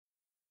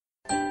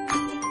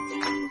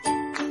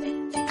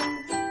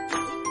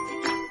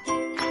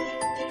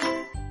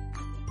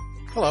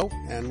Hello,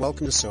 and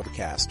welcome to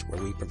SoberCast,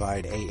 where we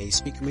provide AA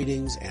speaker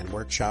meetings and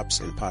workshops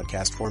in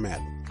podcast format.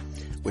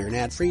 We're an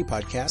ad-free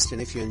podcast, and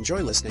if you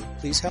enjoy listening,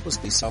 please help us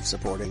be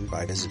self-supporting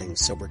by visiting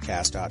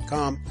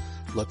Sobercast.com,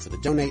 look for the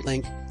donate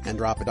link, and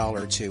drop $1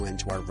 or $2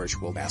 into our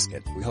virtual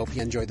basket. We hope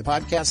you enjoy the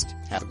podcast.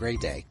 Have a great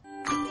day.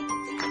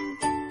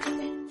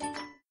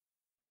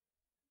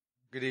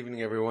 Good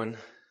evening, everyone.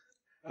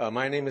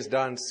 My name is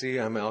Don C.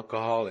 I'm an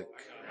alcoholic,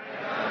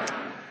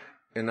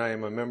 and I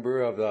am a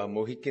member of the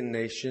Mohican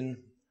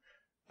Nation.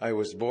 I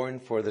was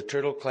born for the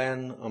Turtle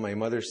Clan on my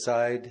mother's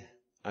side.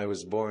 I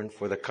was born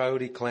for the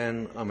Coyote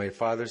Clan on my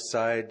father's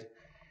side,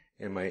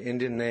 and my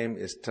Indian name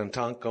is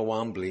Tantanka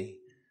Wambly.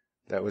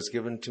 That was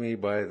given to me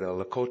by the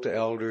Lakota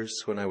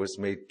elders when I was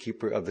made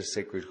keeper of the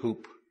sacred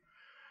hoop.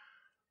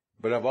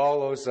 But of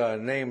all those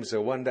names, the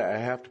one that I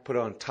have to put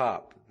on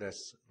top,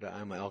 that's that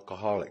I'm an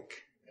alcoholic.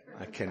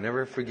 I can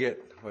never forget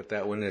what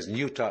that one is, and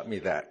you taught me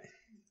that.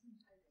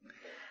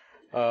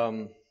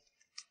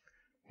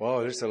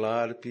 Wow, there's a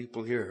lot of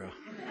people here.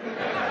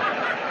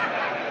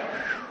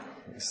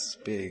 It's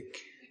big.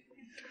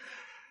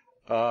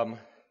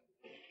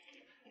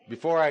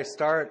 Before I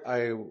start,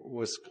 I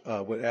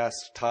would ask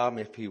Tom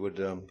if he would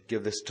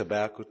give this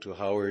tobacco to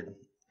Howard,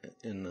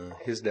 and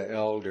he's the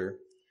elder.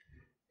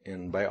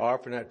 And by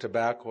offering that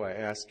tobacco, I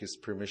ask his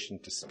permission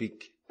to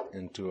speak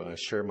and to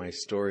share my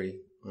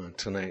story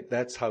tonight.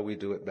 That's how we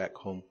do it back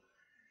home.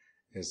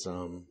 Is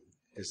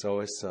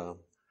always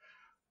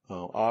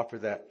offer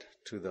that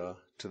to the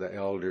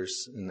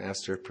elders and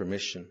ask their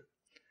permission.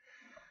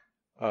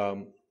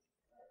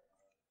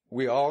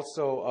 We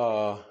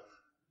also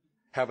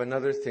have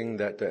another thing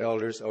that the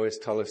elders always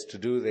tell us to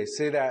do. They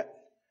say that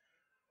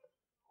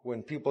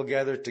when people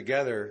gather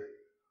together,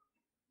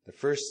 the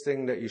first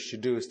thing that you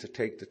should do is to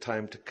take the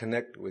time to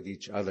connect with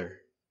each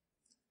other.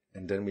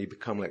 And then we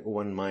become like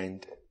one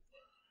mind.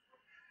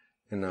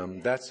 And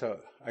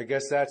I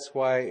guess that's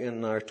why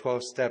in our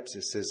 12 steps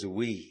it says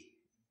we.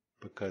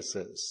 Because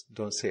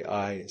don't say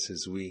I, it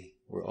says we.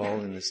 We're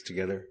all in this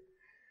together.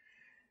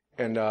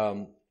 And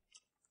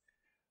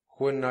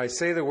when I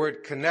say the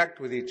word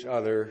connect with each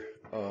other,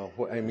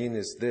 what I mean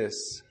is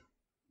this.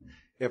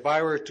 If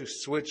I were to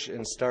switch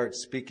and start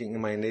speaking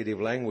in my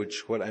native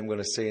language, what I'm going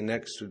to say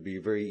next would be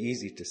very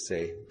easy to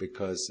say,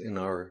 because in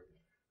our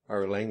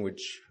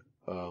language,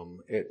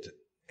 it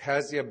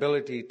has the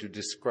ability to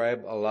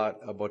describe a lot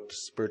about the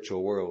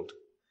spiritual world.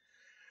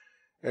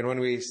 And when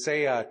we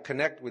say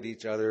connect with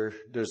each other,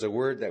 there's a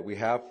word that we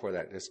have for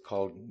that. It's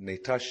called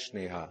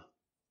netashneha.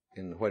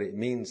 And what it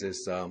means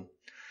is,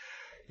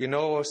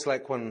 it's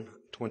like when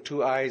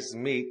two eyes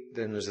meet,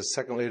 then there's a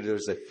second later,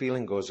 there's a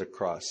feeling goes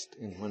across.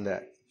 And when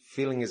that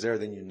feeling is there,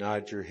 then you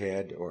nod your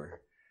head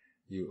or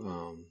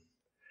you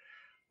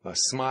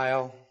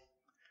smile.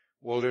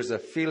 Well, there's a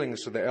feeling,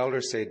 so the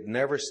elders say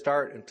never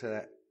start until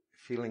that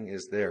feeling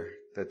is there,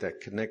 that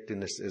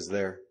connectedness is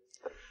there.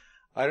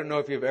 I don't know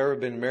if you've ever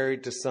been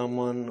married to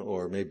someone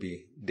or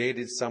maybe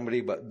dated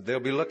somebody, but they'll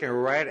be looking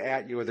right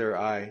at you with their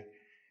eye.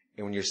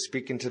 And when you're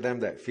speaking to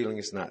them, that feeling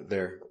is not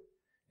there.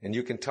 And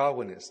you can tell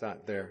when it's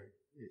not there.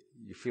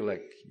 You feel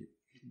like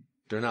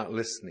they're not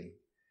listening.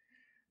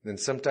 Then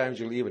sometimes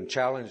you'll even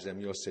challenge them.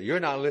 You'll say, "You're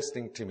not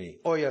listening to me."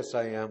 "Oh, yes,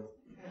 I am."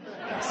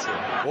 I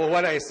say, "Well,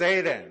 what I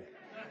say then?"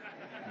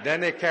 Then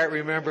they can't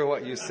remember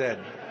what you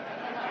said.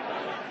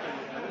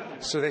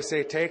 So they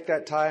say, take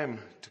that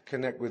time to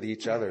connect with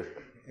each other.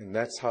 And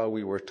that's how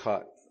we were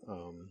taught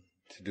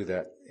to do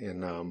that.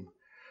 And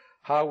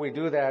how we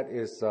do that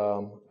is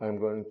I'm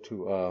going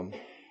to,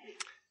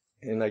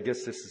 and I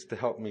guess this is to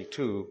help me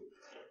too,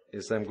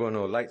 is I'm going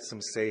to light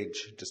some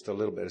sage, just a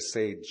little bit of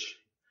sage.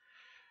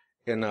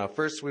 And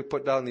first we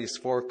put down these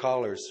 4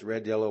 colors,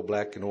 red, yellow,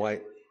 black, and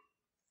white.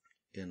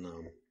 And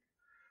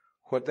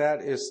what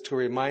that is to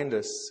remind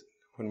us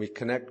when we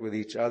connect with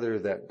each other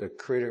that the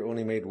Creator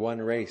only made one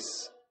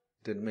race,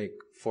 didn't make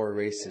 4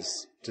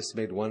 races, just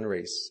made one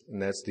race,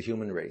 and that's the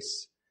human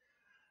race.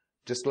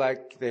 Just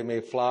like they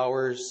made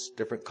flowers,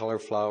 different color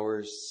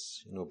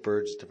flowers,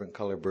 birds, different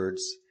color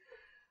birds.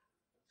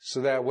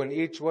 So that when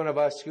each one of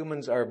us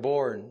humans are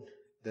born,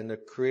 then the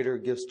Creator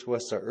gives to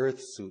us our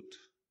earth suit.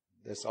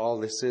 That's all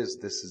this is.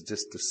 This is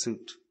just the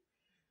suit.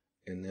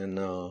 And then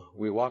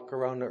we walk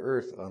around the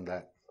earth on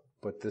that.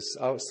 But this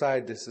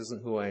outside, this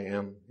isn't who I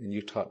am, and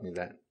you taught me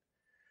that.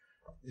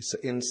 It's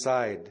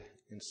inside.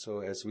 And so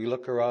as we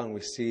look around,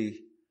 we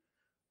see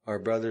our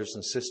brothers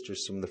and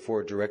sisters from the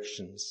 4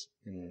 directions,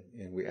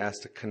 and we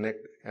ask to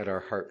connect at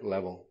our heart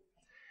level.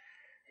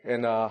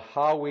 And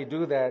how we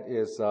do that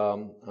is,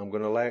 I'm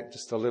going to light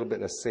just a little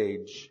bit of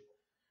sage.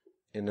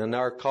 And in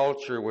our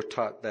culture, we're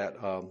taught that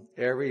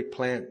every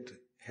plant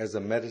has a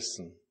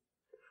medicine.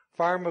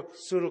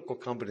 Pharmaceutical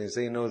companies,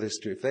 they know this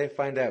too. If they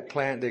find that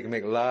plant, they can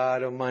make a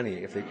lot of money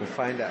if they can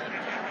find that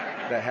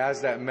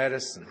has that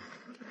medicine.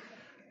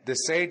 The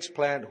sage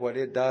plant, what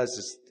it does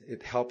is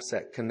it helps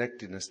that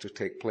connectedness to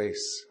take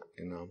place.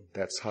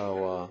 That's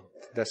how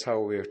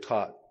we are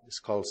taught. It's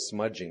called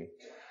smudging.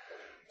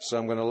 So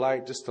I'm going to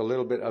light just a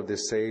little bit of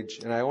this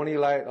sage. And I only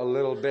light a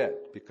little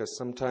bit because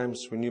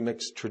sometimes when you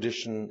mix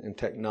tradition and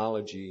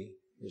technology,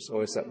 it's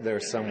always up there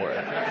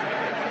somewhere.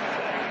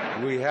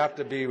 We have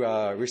to be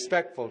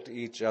respectful to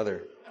each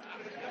other.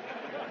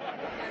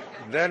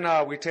 Then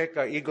we take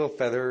an eagle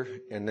feather,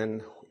 and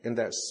then in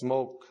that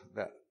smoke,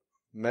 that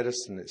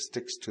medicine, it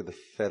sticks to the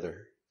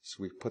feather. So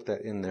we put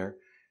that in there,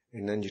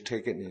 and then you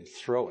take it and you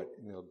throw it,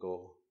 and it'll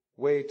go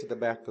way to the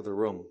back of the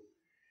room.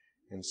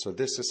 And so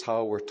this is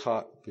how we're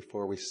taught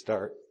before we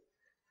start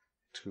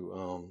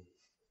to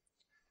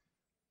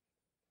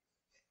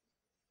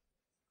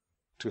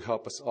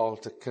help us all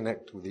to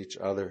connect with each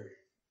other.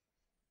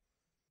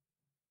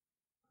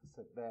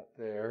 Set that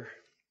there.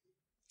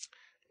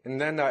 And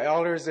then the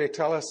elders, they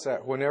tell us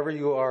that whenever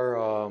you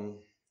are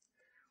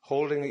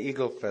holding an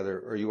eagle feather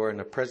or you are in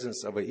the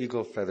presence of an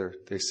eagle feather,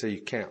 they say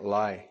you can't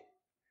lie.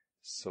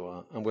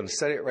 So I'm going to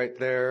set it right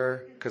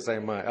there because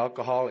I'm an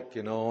alcoholic,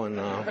 and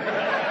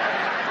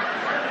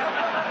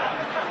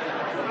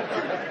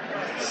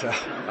so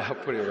I'll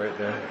put it right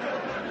there.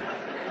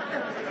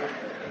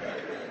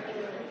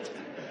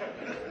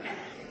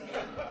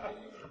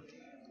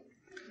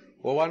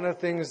 Well, one of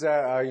the things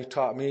that you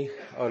taught me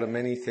out of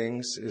many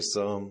things is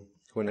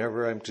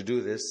whenever I'm to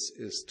do this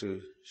is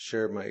to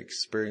share my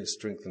experience,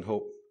 strength, and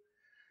hope,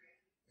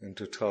 and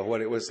to tell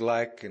what it was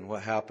like and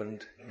what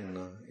happened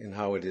and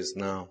how it is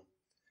now.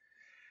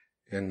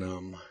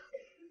 And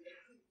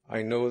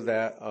I know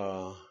that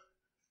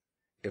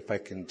if I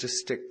can just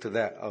stick to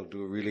that, I'll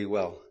do really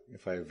well.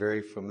 If I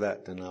vary from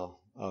that, then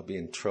I'll be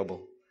in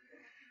trouble.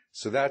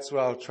 So that's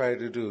what I'll try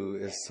to do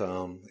is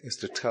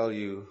to tell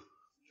you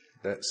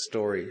that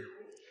story.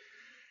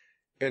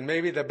 And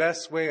maybe the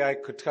best way I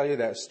could tell you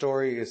that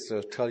story is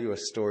to tell you a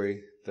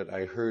story that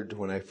I heard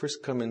when I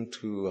first come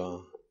into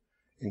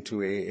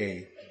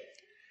AA.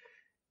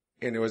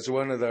 And it was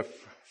one of the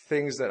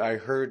things that I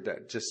heard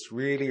that just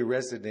really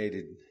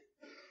resonated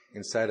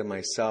inside of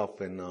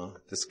myself. And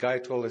this guy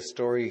told a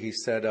story. He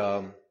said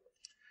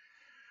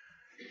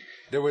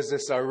there was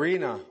this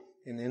arena,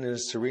 and in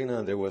this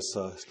arena there was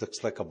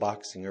looks like a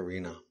boxing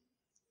arena.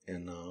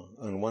 And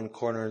on one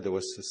corner there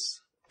was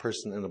this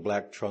person in a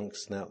black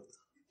trunks. Now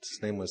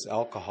his name was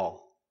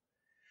Alcohol.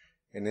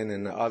 And then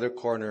in the other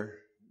corner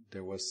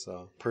there was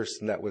a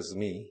person that was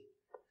me.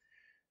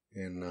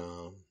 And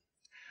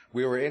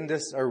we were in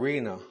this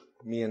arena,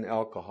 me and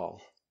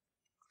Alcohol.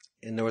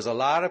 And there was a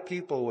lot of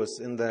people was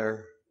in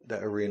there,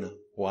 that arena,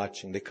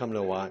 watching. They come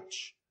to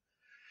watch.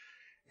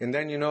 And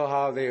then you know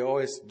how they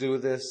always do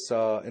this?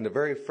 In the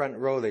very front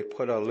row, they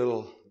put a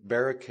little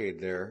barricade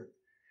there.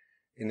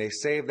 And they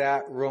save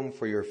that room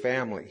for your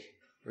family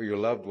or your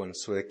loved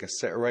ones so they can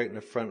sit right in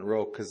the front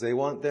row because they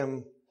want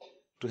them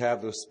to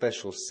have those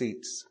special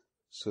seats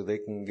so they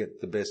can get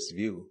the best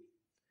view.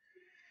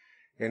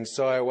 And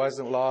so it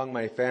wasn't long,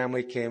 my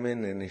family came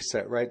in and they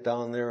sat right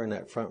down there in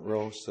that front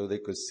row so they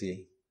could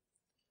see.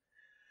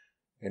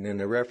 And then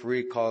the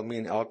referee called me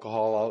and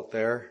Alcohol out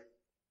there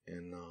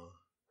and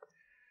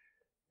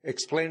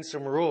explained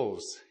some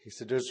rules. He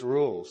said, there's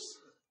rules.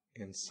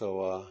 And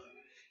so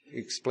he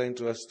explained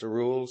to us the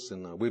rules,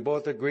 and we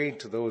both agreed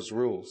to those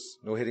rules.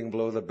 No hitting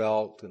below the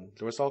belt, and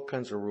there was all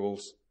kinds of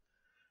rules.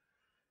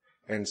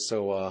 And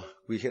so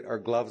we hit our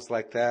gloves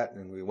like that,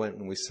 and we went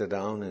and we sat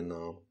down, and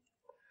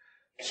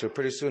so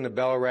pretty soon the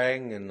bell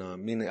rang,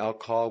 and me and the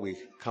Alcohol, we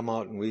come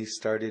out and we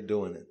started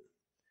doing it.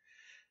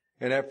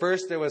 And at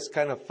first it was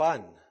kind of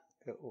fun.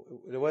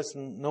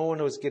 No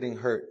one was getting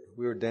hurt.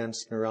 We were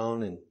dancing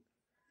around and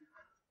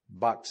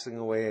boxing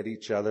away at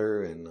each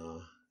other, and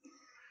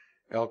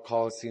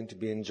Alcohol seemed to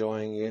be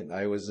enjoying it.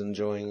 I was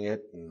enjoying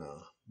it, and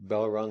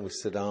bell rung, we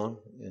sit down,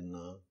 and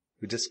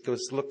we just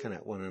was looking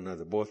at one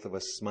another, both of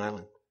us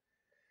smiling.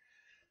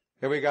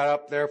 Then we got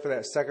up there for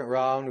that second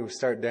round, we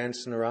started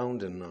dancing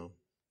around, and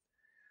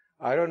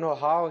I don't know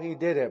how he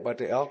did it, but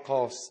the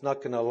Alcohol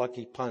snuck in a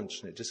lucky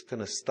punch, and it just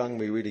kind of stung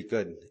me really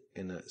good,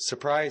 and it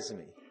surprised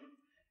me.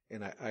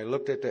 And I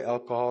looked at the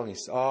Alcohol, and he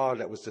said, oh,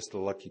 that was just a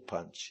lucky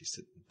punch. He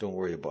said, don't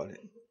worry about it.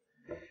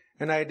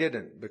 And I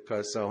didn't,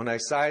 because when I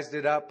sized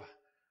it up,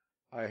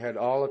 I had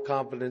all the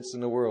confidence in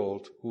the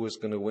world who was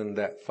going to win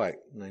that fight,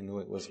 and I knew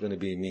it was going to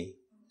be me.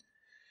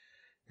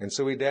 And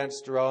so we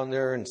danced around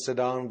there and sit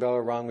down, bell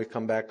rung, we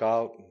come back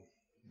out,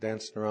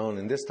 dancing around,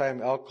 and this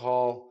time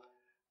Alcohol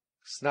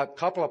snuck a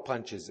couple of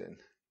punches in,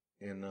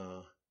 and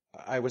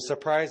I was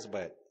surprised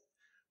by it.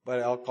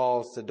 But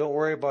Alcohol said, don't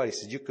worry about it. He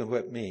said, you can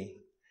whip me.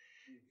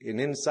 And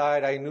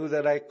inside, I knew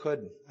that I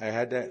could. I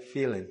had that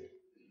feeling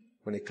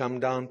when it come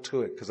down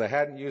to it, because I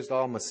hadn't used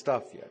all my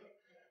stuff yet.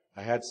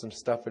 I had some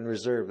stuff in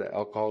reserve that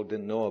Alcohol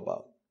didn't know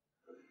about.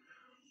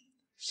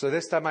 So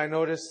this time I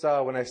noticed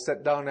when I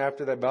sat down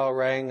after that bell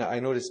rang, I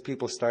noticed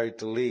people started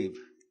to leave.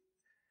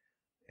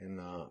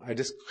 And I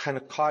just kind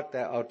of caught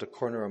that out the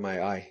corner of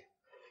my eye.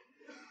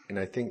 And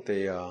I think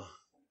it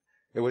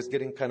was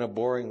getting kind of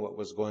boring what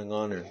was going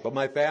on there. But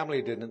my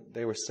family didn't.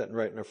 They were sitting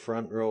right in the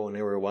front row and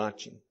they were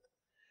watching.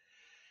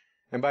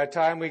 And by the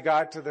time we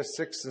got to the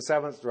 6th and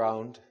 7th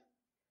round,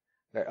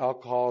 that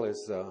alcohol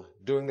is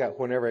doing that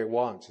whenever it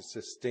wants. It's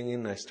just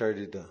stinging. I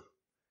started to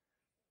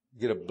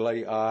get a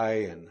bloody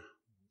eye and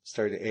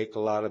started to ache a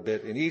lot a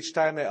bit. And each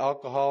time that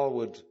alcohol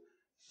would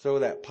throw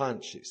that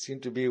punch, it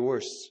seemed to be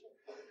worse.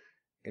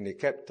 And he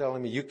kept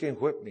telling me, you can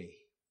whip me.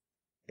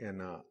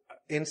 And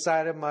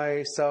inside of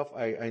myself,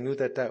 I knew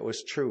that that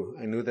was true.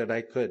 I knew that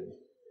I could.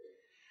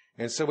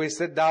 And so we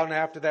sit down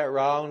after that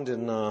round,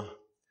 and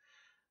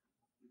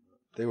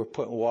they were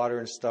putting water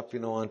and stuff,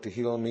 on to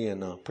heal me.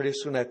 And pretty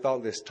soon I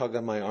felt this tug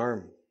on my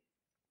arm.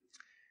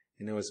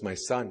 And it was my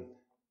son.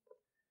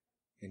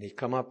 And he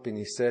come up and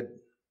he said,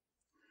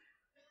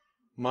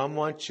 Mom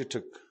wants you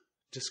to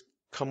just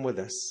come with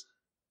us.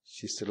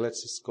 She said,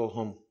 let's just go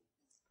home.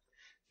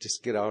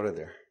 Just get out of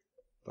there.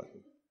 But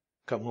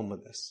come home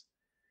with us.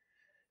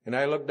 And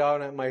I looked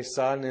down at my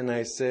son and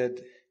I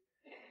said,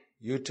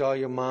 you tell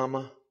your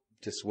mama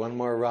just one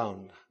more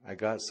round. I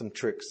got some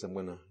tricks. I'm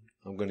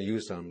gonna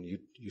use them.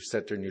 You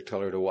sit there and you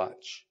tell her to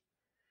watch.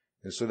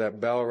 And so that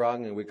bell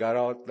rang and we got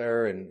out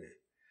there, and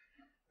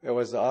it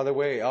was the other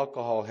way.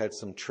 Alcohol had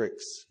some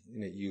tricks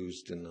in it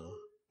used. And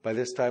by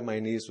this time my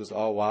knees was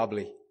all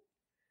wobbly.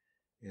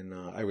 And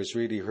I was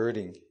really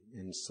hurting.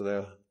 And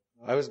so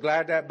I was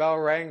glad that bell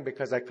rang,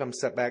 because I come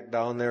sit back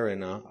down there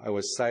and I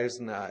was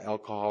sizing the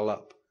alcohol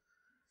up.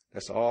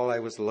 That's all I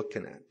was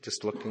looking at,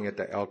 just looking at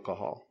the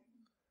alcohol.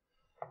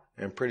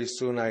 And pretty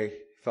soon I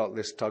felt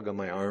this tug on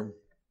my arm.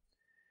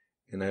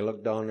 And I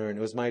looked down there and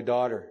it was my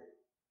daughter.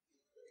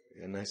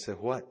 And I said,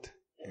 what?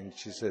 And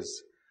she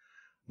says,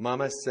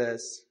 Mama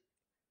says,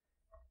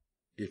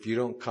 if you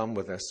don't come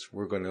with us,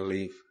 we're going to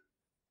leave.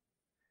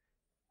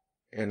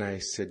 And I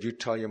said, you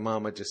tell your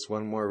mama just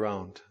one more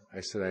round. I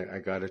said, I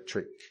got a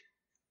trick.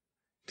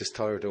 Just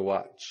tell her to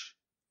watch.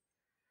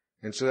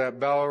 And so that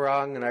bell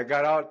rang and I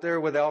got out there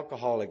with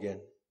alcohol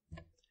again.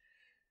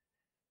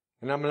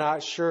 And I'm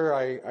not sure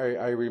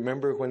I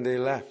remember when they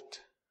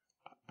left.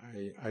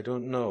 I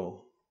don't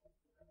know.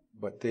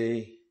 But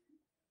they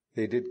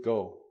did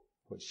go.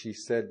 What she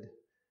said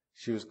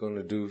she was going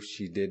to do,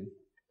 she did.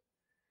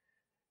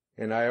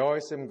 And I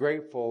always am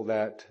grateful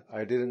that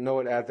I didn't know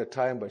it at the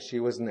time, but she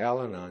was an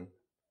al-anon.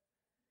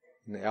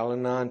 And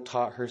al-anon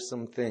taught her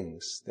some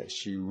things that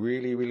she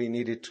really, really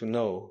needed to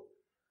know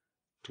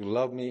to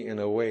love me in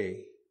a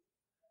way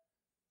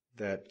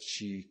that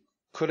she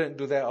couldn't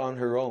do that on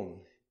her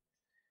own.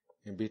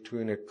 And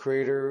between a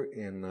creator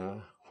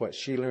and what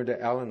she learned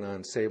at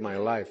al-anon saved my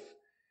life.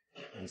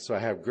 And so I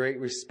have great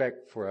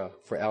respect for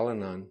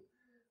al-anon,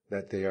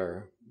 that they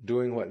are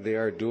doing what they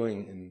are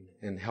doing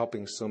and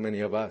helping so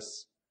many of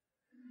us.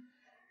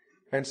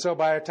 And so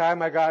by the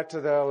time I got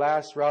to the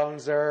last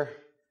rounds there,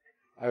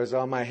 I was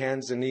on my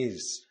hands and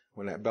knees.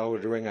 When that bell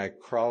would ring, I'd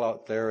crawl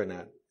out there, and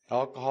that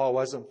alcohol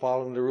wasn't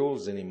following the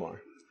rules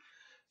anymore.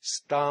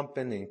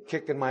 Stomping and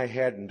kicking my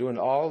head and doing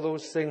all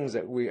those things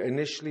that we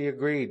initially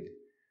agreed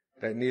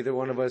that neither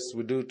one of us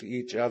would do to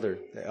each other.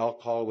 The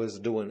alcohol was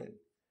doing it.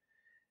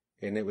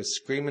 And it was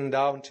screaming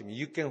down to me,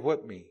 you can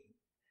whip me.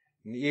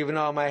 And even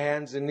on my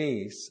hands and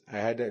knees, I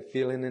had that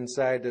feeling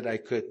inside that I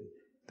couldn't.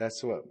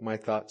 That's what my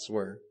thoughts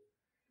were.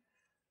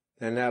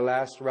 And that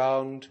last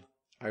round,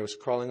 I was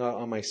crawling out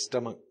on my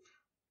stomach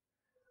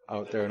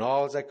out there. And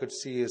all I could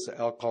see is the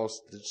alcohol,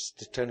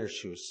 the tennis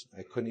shoes.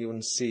 I couldn't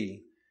even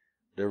see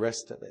the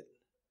rest of it.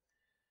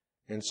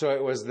 And so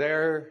it was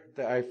there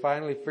that I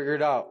finally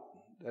figured out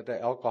that the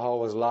alcohol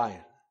was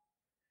lying.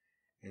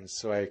 And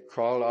so I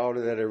crawled out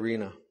of that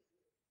arena.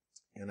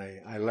 And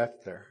I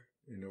left there.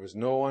 And there was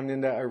no one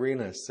in that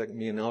arena except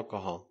me and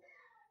alcohol.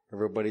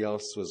 Everybody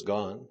else was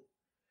gone.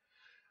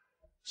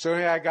 So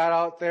I got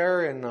out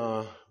there,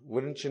 and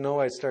wouldn't you know,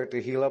 I started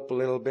to heal up a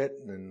little bit.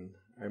 And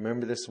I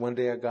remember this one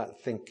day I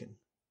got thinking.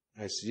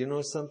 I said, you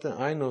know something?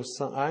 I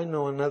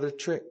know another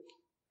trick.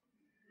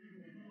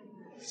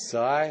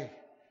 So I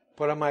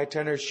put on my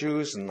tennis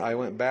shoes and I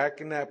went back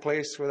in that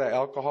place where the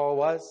alcohol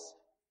was.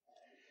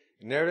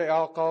 And there the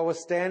alcohol was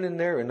standing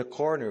there in the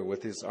corner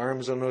with his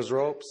arms on those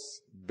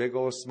ropes, big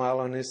old smile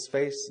on his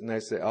face. And I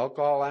said,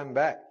 alcohol, I'm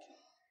back.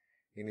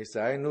 And he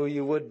said, I knew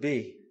you would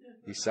be.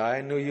 He said,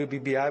 I knew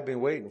you'd be. I've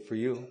been waiting for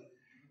you.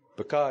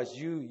 Because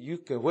you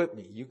can whip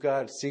me. You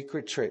got a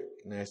secret trick.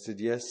 And I said,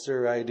 yes,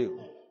 sir, I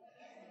do.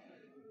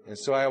 And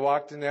so I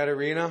walked in that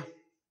arena.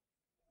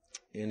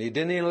 And he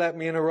didn't even let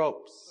me in the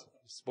ropes.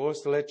 He's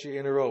supposed to let you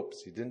in the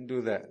ropes. He didn't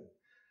do that.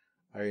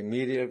 I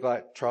immediately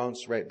got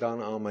trounced right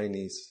down on my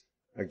knees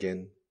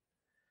again.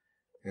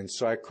 And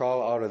so I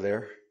crawled out of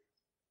there.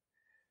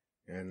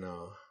 And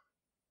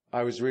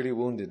I was really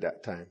wounded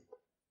that time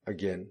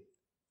again.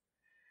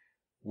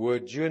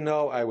 Would you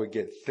know, I would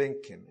get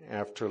thinking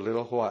after a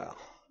little while.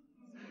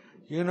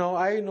 You know,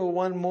 I know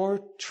one more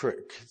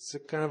trick. It's a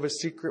kind of a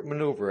secret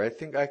maneuver. I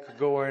think I could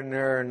go in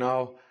there and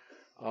now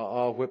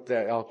I'll whip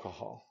that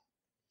alcohol.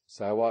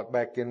 So I walked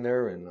back in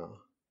there, and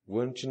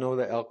wouldn't you know,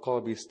 the alcohol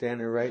would be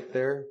standing right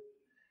there.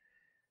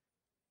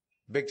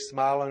 Big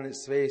smile on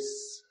his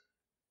face.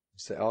 He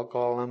said,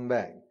 alcohol, I'm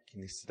back.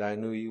 And he said, I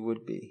knew you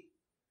would be.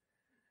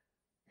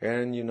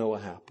 And you know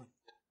what happened.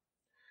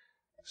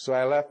 So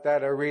I left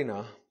that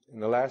arena,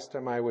 And the last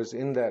time I was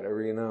in that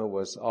arena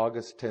was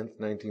August 10th,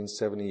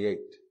 1978.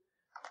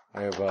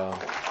 I have,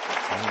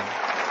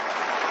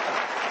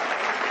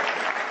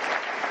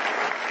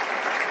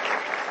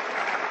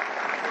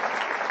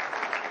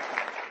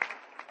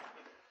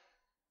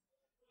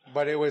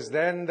 but it was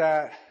then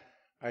that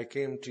I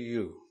came to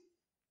you.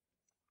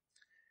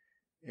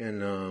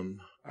 And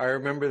I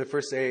remember the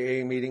first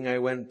AA meeting I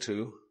went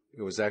to.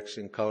 It was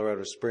actually in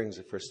Colorado Springs,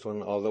 the first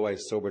one, although I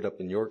sobered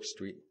up in York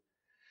Street.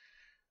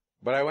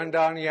 But I went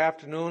down in the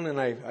afternoon and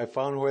I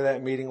found where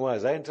that meeting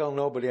was. I didn't tell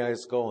nobody I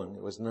was going.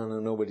 It was none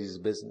of nobody's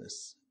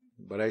business.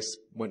 But I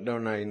went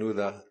down and I knew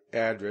the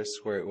address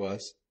where it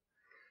was.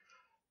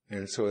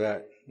 And so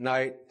that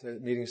night, the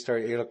meeting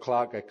started at 8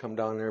 o'clock. I come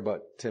down there about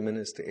 10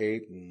 minutes to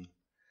 8. And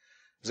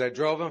as I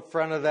drove in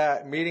front of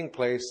that meeting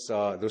place,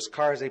 those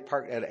cars, they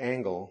parked at an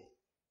angle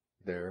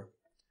there.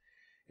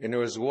 And there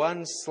was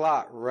one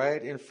slot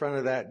right in front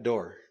of that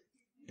door.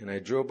 And I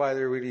drove by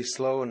there really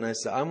slow, and I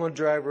said, I'm going to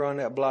drive around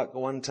that block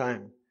one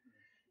time.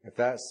 If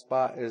that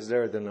spot is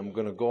there, then I'm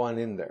going to go on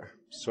in there.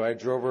 So I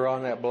drove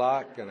around that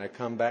block, and I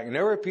come back. And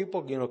there were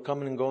people,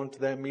 coming and going to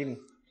that meeting.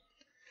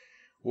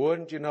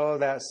 Wouldn't you know,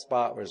 that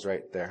spot was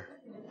right there.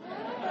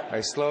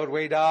 I slowed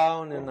way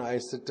down, and I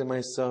said to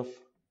myself,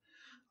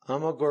 I'm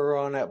going to go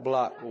around that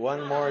block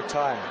one more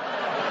time.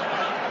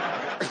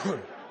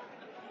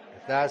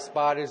 If that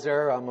spot is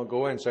there, I'm going to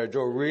go in. So I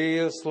drove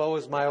real slow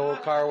as my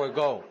old car would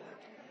go.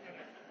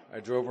 I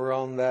drove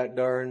around that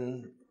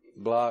darn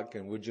block,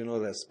 and would you know,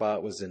 that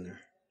spot was in there.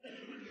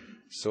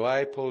 So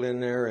I pulled in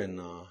there, and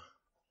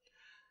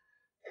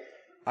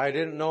I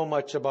didn't know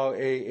much about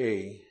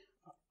AA.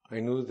 I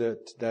knew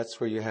that that's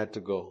where you had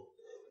to go.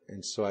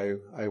 And so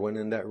I went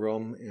in that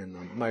room,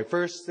 and my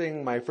first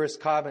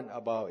comment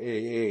about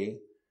AA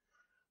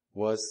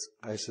was,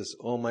 I says,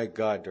 oh my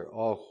God, they're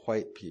all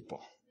white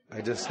people.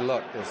 I just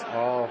looked, it's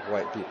all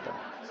white people.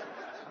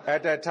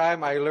 At that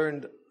time, I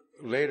learned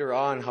later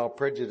on how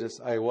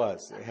prejudiced I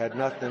was. It had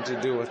nothing to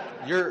do with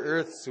your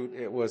earth suit,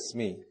 it was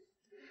me.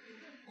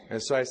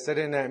 And so I sat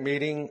in that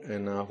meeting,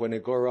 and when they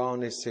go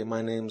around, they say,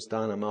 my name's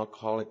Don, I'm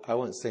alcoholic. I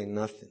wouldn't say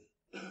nothing.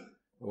 It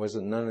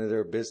wasn't none of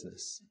their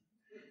business.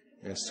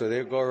 And so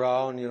they go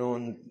around,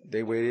 and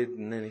they waited,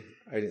 and then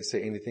I didn't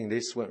say anything. They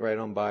just went right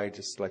on by,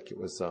 just like it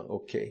was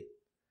okay.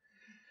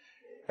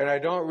 And I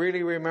don't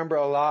really remember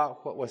a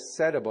lot what was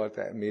said about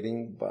that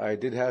meeting, but I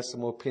did have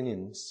some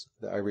opinions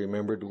that I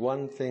remembered.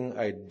 One thing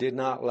I did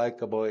not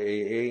like about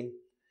AA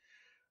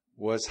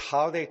was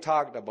how they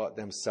talked about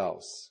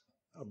themselves,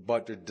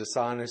 about their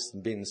dishonest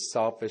and being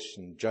selfish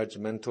and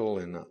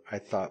judgmental. And I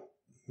thought,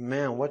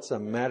 man, what's the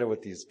matter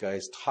with these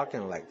guys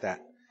talking like that?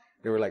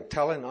 They were like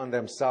telling on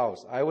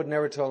themselves. I would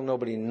never tell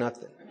nobody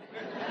nothing.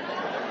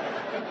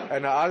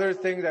 And the other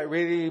thing that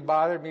really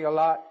bothered me a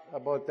lot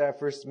about that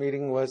first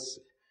meeting was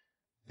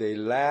they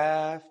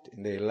laughed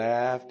and they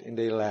laughed and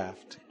they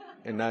laughed.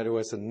 And now there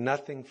was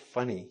nothing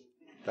funny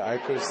that I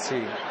could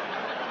see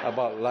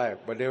about life,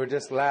 but they were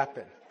just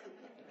laughing.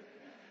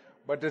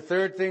 But the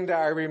third thing that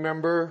I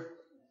remember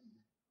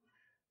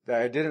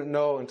that I didn't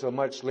know until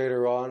much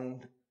later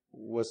on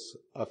was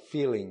a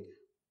feeling.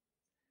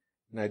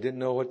 And I didn't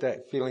know what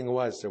that feeling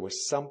was. There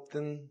was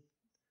something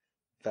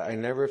that I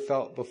never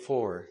felt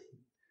before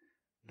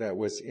that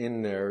was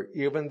in there,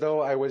 even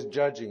though I was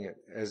judging it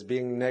as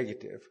being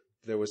negative.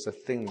 There was a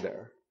thing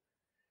there.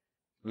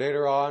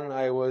 Later on,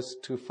 I was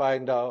to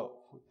find out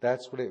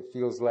that's what it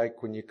feels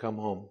like when you come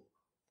home.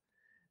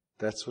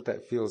 That's what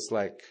that feels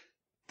like.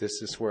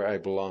 This is where I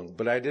belong.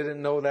 But I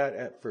didn't know that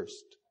at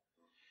first.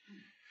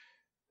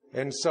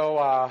 And so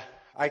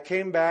I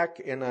came back,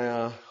 and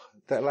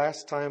that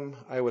last time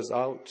I was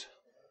out,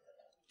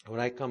 when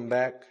I come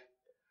back,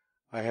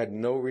 I had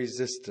no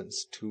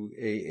resistance to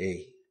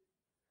AA.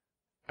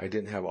 I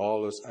didn't have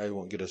all this, I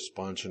won't get a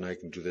sponsor and I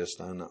can do this.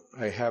 No.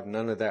 I have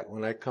none of that.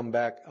 When I come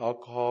back,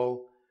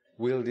 alcohol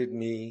wielded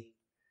me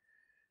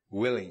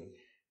willing.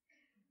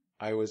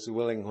 I was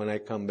willing when I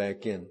come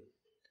back in.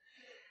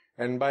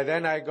 And by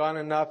then I had gone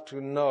enough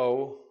to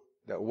know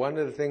that one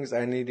of the things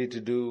I needed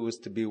to do was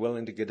to be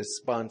willing to get a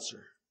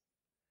sponsor.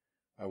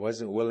 I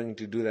wasn't willing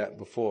to do that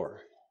before.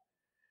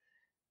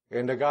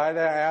 And the guy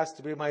that I asked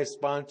to be my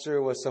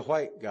sponsor was a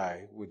white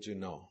guy, would you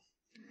know.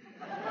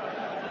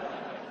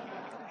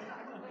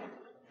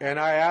 And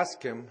I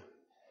asked him,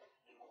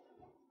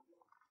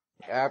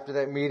 after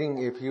that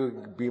meeting, if he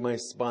would be my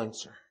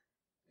sponsor.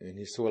 And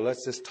he said, well,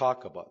 let's just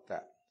talk about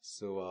that.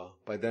 So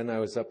by then I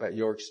was up at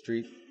York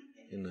Street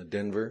in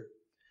Denver.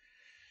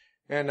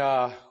 And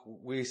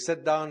we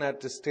sit down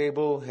at this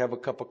table, have a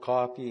cup of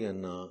coffee,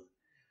 and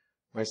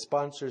my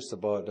sponsor's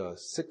about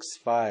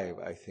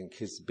 6'5", I think.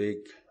 He's big,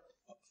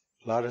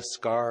 a lot of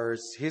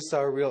scars. He's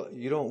a real,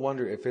 you don't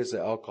wonder if he's an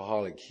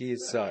alcoholic.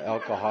 He's an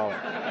alcoholic.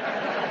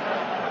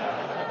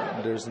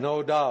 There's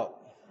no doubt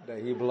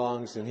that he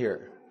belongs in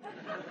here.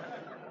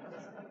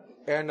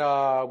 And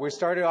we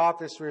started off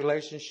this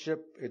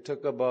relationship. It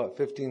took about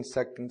 15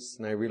 seconds,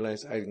 and I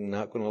realized I'm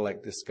not going to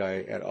like this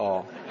guy at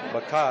all,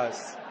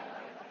 because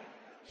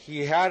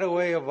he had a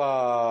way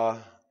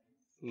of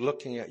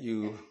looking at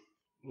you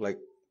like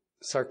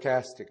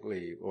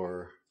sarcastically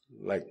or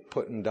like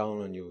putting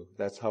down on you.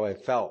 That's how I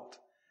felt,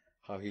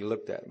 how he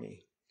looked at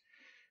me.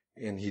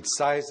 And he'd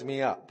size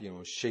me up,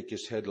 shake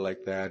his head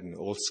like that, and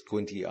old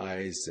squinty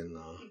eyes, and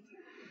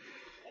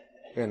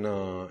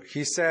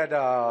he said,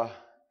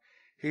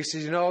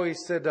 he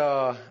said,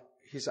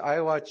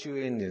 I watch you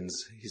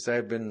Indians. He said,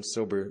 I've been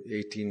sober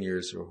 18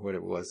 years or what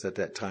it was at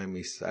that time.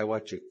 He said, I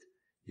watch you.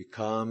 You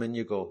come and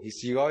you go. He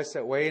said, you always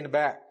sit way in the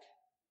back.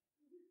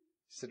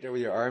 Sit there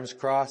with your arms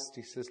crossed.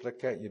 He says,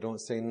 look at you,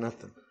 don't say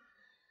nothing.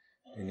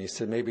 And he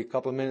said, maybe a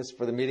couple of minutes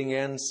before the meeting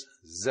ends,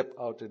 zip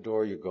out the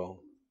door you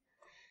go.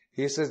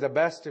 He says, the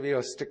best of you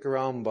will stick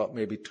around about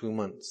maybe 2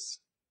 months.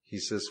 He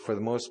says, for the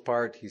most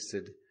part, he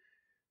said,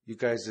 you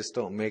guys just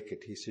don't make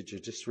it. He said, you're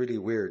just really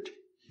weird.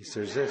 He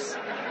says, there's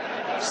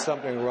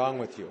something wrong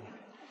with you.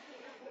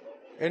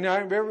 And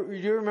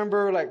you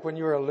remember like when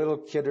you were a little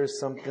kid or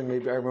something,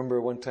 maybe I remember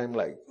one time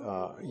like,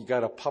 you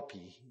got a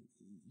puppy,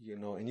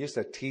 and you used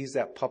to tease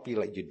that puppy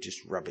like you'd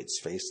just rub its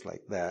face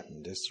like that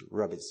and just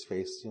rub its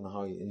face,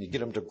 and you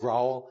get him to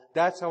growl.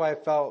 That's how I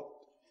felt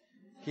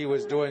he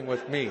was doing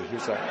with me. He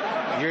was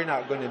like, you're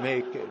not going to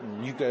make it,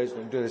 and you guys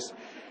don't do this.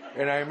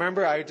 And I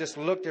remember I just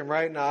looked him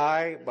right in the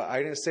eye, but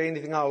I didn't say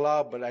anything out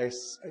loud, but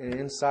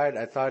inside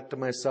I thought to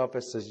myself, I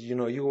says, you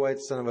white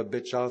son of a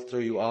bitch, I'll throw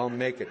you, I'll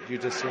make it. You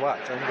just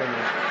watch. I'm going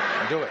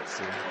to do it,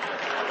 see.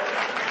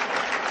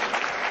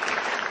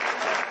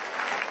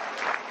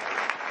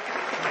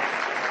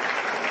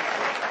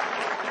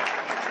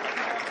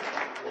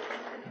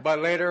 But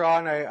later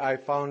on, I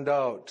found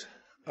out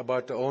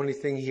about the only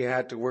thing he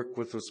had to work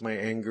with was my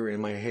anger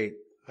and my hate.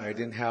 I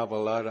didn't have a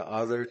lot of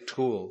other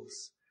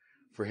tools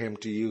for him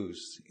to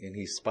use. And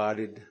he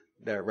spotted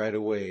that right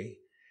away.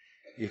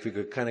 If he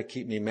could kind of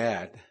keep me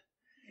mad.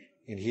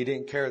 And he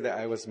didn't care that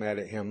I was mad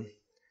at him,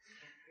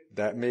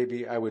 that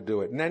maybe I would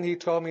do it. And then he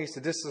told me, he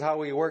said, this is how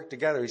we work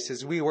together. He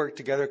says, we work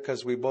together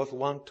because we both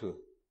want to.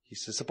 He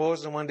says,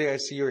 suppose one day I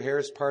see your hair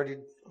is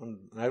parted and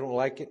I don't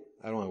like it.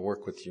 I don't want to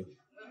work with you.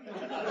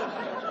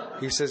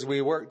 He says,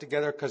 we work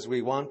together because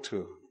we want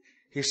to.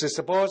 He says,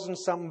 supposing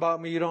something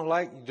about me you don't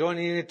like, you don't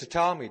need to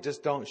tell me,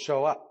 just don't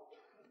show up.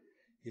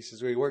 He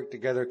says, we work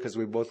together because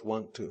we both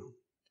want to.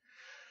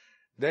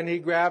 Then he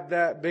grabbed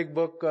that big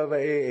book of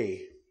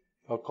AA,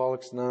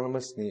 Alcoholics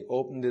Anonymous, and he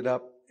opened it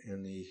up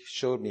and he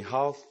showed me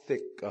how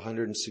thick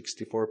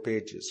 164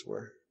 pages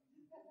were.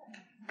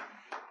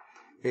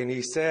 And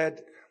he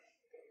said,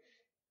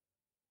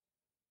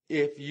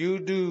 if you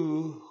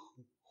do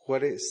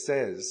what it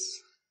says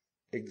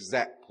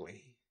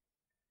exactly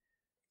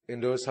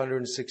in those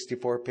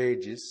 164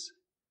 pages,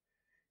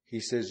 he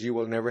says, you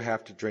will never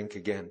have to drink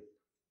again.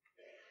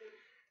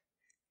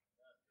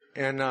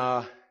 And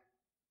that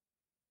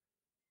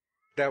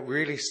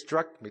really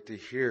struck me to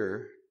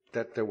hear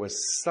that there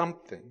was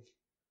something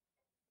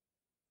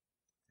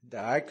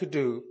that I could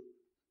do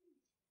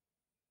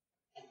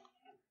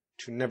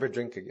to never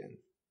drink again.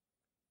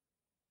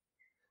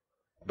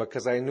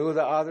 Because I knew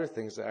the other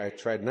things that I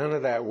tried. None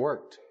of that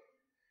worked.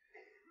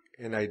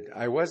 And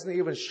I wasn't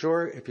even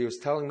sure if he was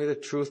telling me the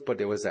truth, but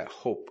there was that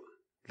hope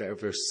that if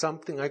there's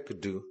something I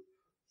could do,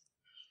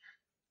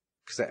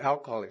 because the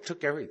alcohol, it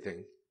took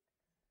everything.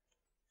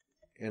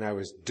 And I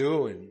was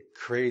doing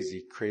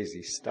crazy,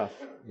 crazy stuff,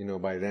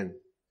 by then.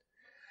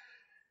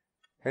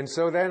 And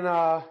so then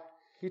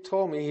he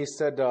told me, he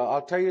said,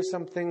 I'll tell you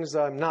some things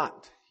I'm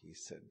not, he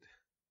said,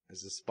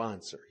 as a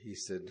sponsor. He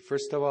said,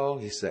 first of all,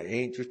 he said, I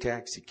ain't your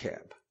taxi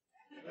cab.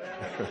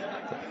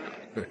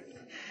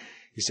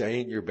 He said, I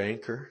ain't your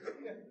banker.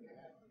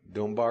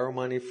 Don't borrow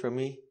money from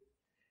me.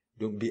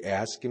 Don't be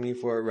asking me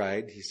for a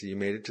ride. He said, you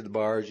made it to the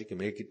bars, you can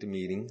make it to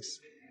meetings.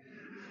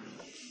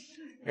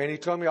 And he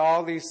told me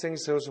all these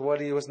things, was what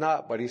he was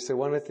not. But he said,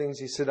 one of the things,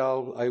 he said,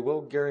 I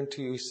will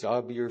guarantee you,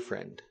 I'll be your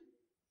friend.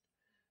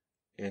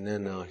 And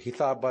then he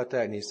thought about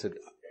that and he said,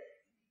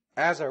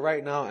 as of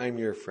right now, I'm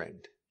your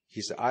friend.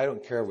 He said, I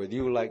don't care whether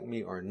you like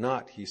me or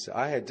not. He said,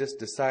 I had just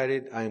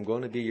decided I am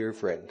going to be your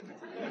friend.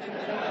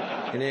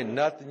 And ain't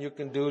nothing you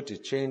can do to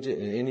change it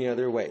in any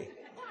other way.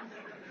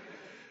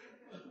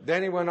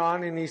 Then he went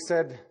on and he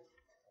said,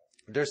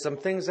 there's some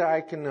things that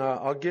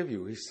I'll give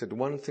you. He said,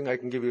 one thing I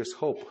can give you is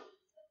hope.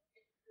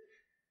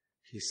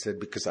 He said,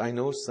 because I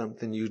know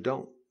something you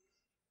don't.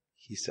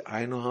 He said,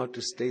 I know how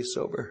to stay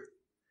sober.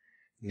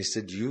 And he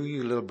said,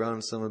 you little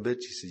brown son of a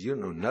bitch. He said, you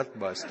know nothing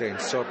about staying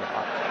sober.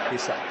 He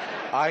said,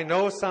 I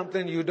know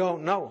something you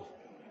don't know.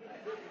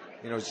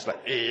 Just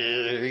like,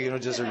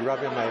 just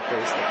rubbing my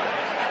face like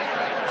that.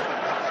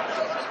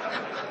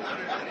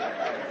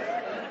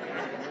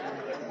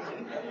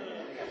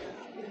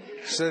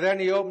 So then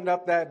he opened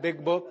up that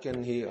big book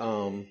and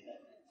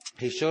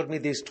he showed me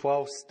these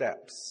 12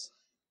 steps.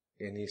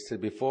 And he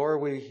said, he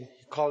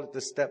called it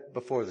the step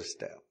before the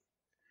step.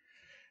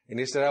 And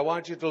he said, I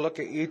want you to look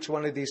at each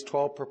one of these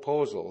 12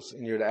 proposals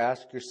and you're to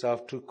ask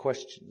yourself 2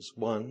 questions.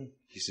 One,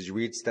 he says, you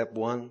read step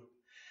 1. And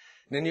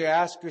then you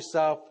ask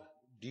yourself,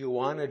 do you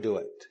want to do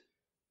it?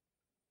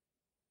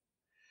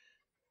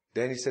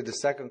 Then he said, the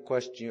second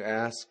question you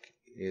ask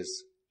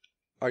is,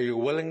 are you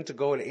willing to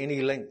go to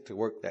any length to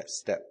work that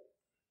step?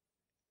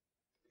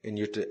 And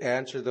you're to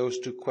answer those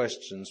 2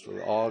 questions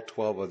with all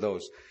 12 of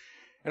those.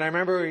 And I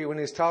remember when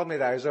he was telling me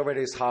that, I was over at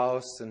his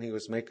house and he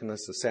was making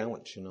us a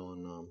sandwich, and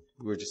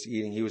we were just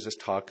eating. He was just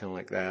talking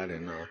like that,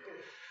 and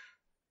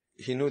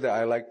he knew that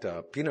I liked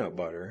peanut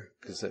butter,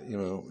 because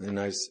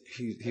and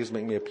he was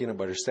making me a peanut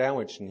butter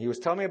sandwich, and he was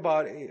telling me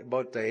about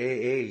the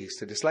AA. He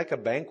said it's like a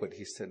banquet.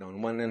 He said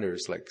on one end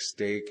there's like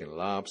steak and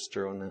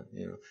lobster on that,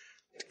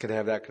 could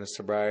have that kind of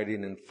sobriety,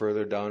 and then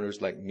further down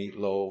there's like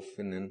meatloaf,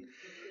 and then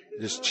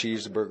just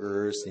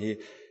cheeseburgers. And he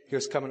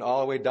was coming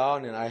all the way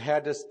down, and I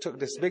took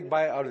this big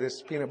bite out of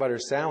this peanut butter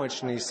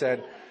sandwich, and he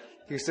said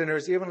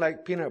there's even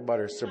like peanut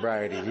butter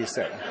sobriety, he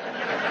said.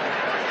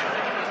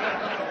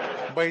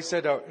 But he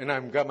said, and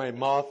I've got my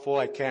mouth full,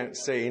 I can't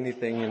say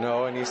anything,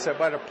 and he said,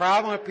 but the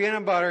problem with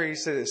peanut butter, he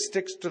said, it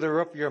sticks to the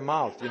roof of your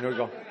mouth,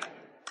 go.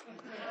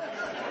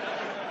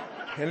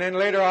 And then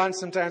later on,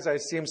 sometimes I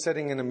see him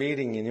sitting in a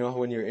meeting,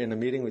 when you're in a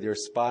meeting with your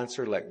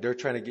sponsor, like they're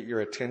trying to get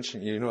your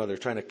attention, they're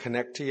trying to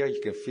connect to you. You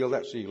can feel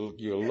that, so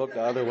you look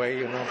the other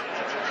way,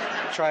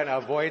 trying to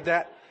avoid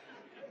that.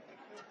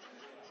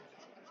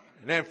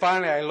 And then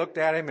finally I looked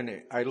at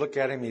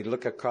him, he'd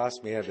look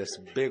across me, he had this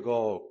big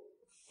old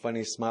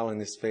funny smile on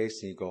his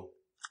face, and he'd go.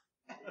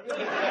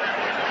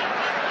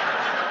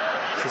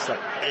 Just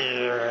like,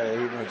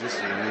 just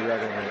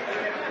rubbing it.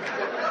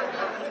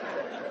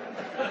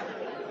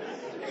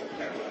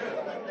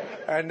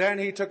 And then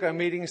he took a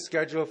meeting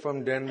schedule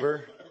from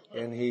Denver,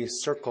 and he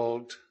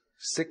circled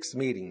 6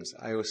 meetings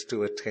I was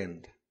to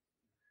attend.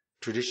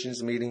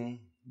 Traditions meeting,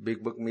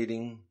 Big Book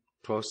meeting,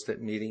 12-step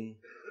meeting,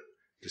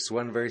 just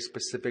one very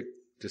specific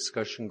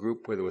discussion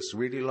group where there was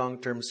really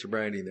long-term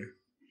sobriety there.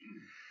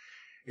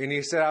 And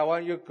he said, I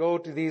want you to go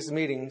to these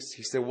meetings.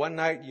 He said, one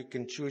night you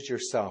can choose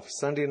yourself.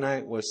 Sunday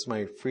night was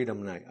my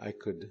freedom night. I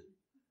could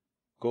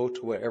go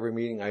to whatever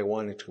meeting I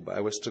wanted to, but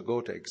I was to go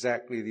to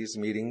exactly these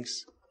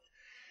meetings.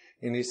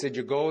 And he said,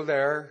 you go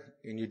there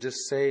and you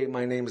just say,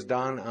 my name's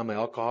Don, I'm an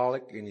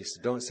alcoholic. And he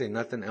said, don't say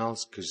nothing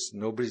else, because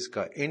nobody's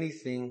got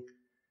anything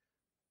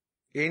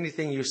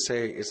you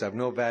say is of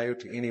no value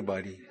to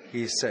anybody.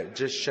 He said,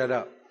 just shut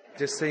up.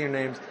 Just say your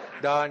name's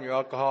Don, you're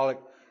alcoholic.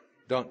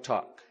 Don't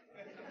talk.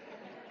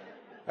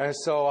 And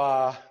so,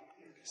 I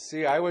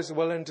was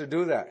willing to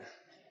do that.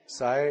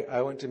 So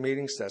I went to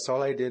meetings. That's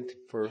all I did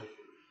for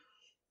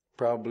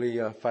probably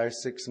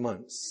 5-6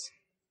 months.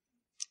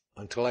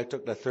 Until I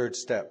took the 3rd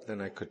step,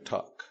 then I could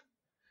talk.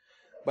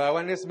 But I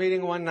went to this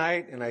meeting one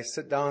night, and I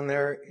sit down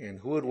there, and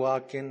who would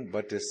walk in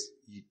but this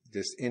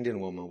Indian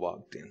woman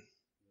walked in.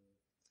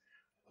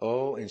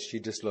 Oh, and she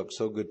just looked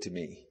so good to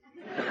me.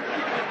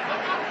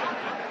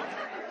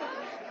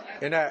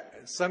 And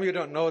some of you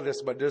don't know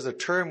this, but there's a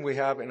term we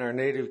have in our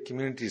native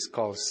communities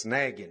called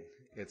snagging.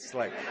 It's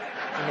like,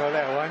 you know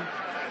that one?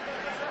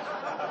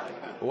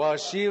 Well,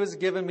 she was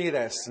giving me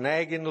that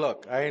snagging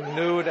look. I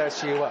knew that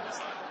she was.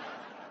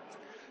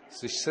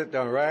 So she sat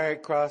down right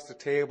across the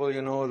table,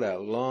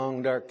 that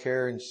long dark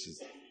hair, and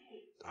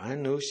I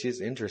knew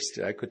she's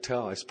interested. I could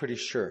tell. I was pretty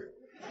sure.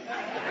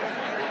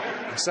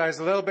 So I was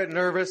a little bit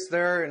nervous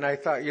there, and I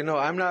thought,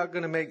 I'm not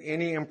going to make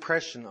any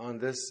impression on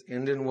this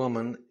Indian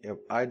woman if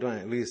I don't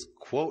at least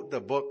quote the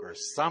book or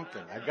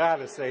something. I got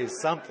to say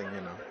something,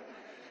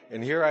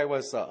 And here I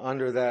was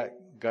under that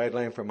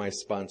guideline from my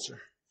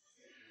sponsor.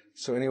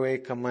 So anyway,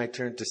 come my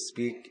turn to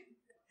speak,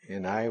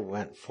 and I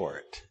went for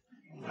it.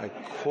 I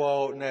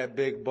quote in that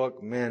big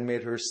book, man,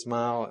 made her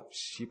smile.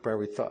 She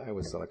probably thought I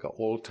was like an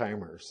old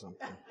timer or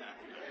something.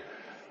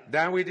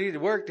 Then we did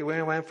work. We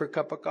went for a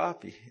cup of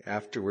coffee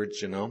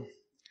afterwards,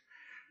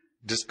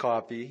 Just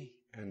coffee.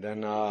 And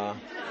then I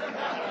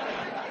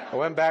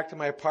went back to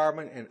my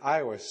apartment, and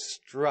I was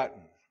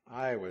strutting.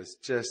 I was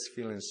just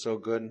feeling so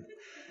good.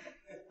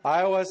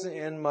 I wasn't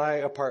in my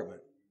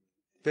apartment.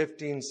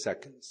 15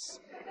 seconds.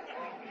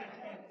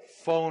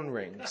 Phone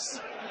rings.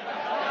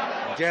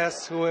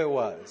 Guess who it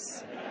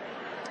was?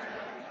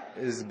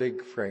 It's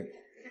Big Frank.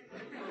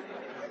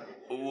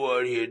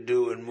 What are you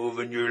doing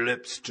moving your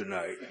lips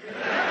tonight?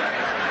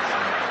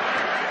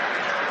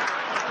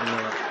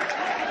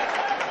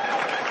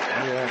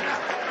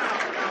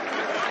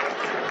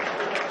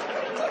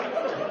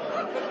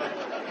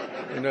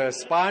 And the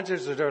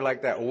sponsors are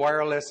like that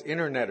wireless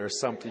internet or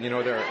something.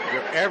 They're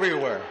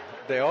everywhere.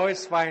 They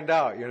always find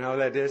out.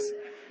 That is.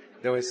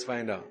 They always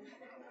find out.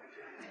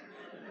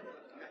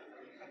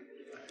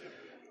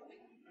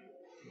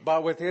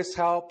 But with his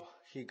help,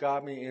 he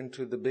got me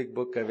into the big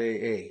book of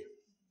AA.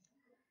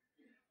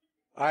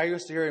 I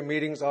used to hear in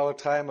meetings all the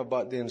time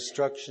about the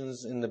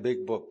instructions in the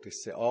big book. They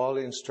say all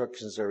the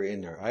instructions are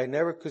in there. I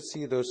never could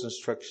see those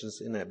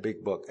instructions in that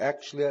big book.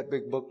 Actually, that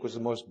big book was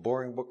the most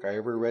boring book I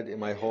ever read in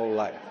my whole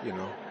life,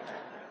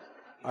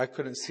 I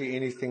couldn't see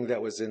anything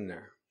that was in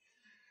there.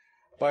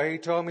 But he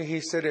told me,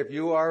 he said, if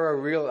you are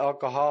a real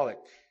alcoholic,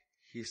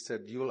 he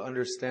said, you'll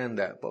understand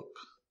that book.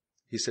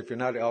 He said, if you're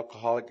not an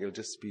alcoholic, it'll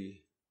just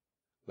be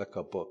like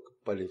a book.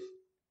 But if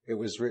it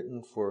was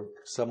written for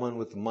someone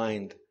with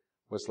mind,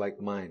 was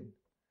like mine.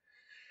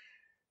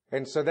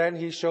 And so then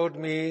he showed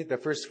me the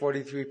first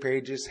 43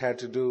 pages had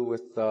to do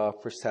with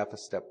first half of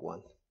step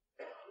 1.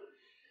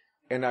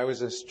 And I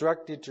was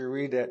instructed to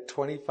read that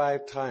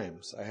 25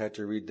 times. I had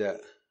to read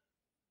that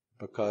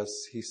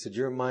because he said,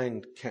 your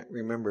mind can't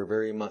remember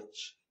very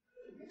much.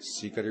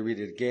 So you got to read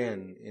it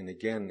again and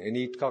again. And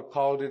he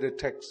called it a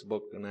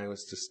textbook, and I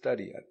was to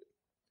study it.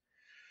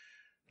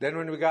 Then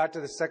when we got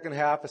to the second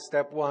half of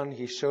step 1,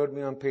 he showed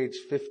me on page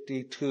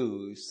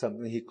 52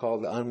 something he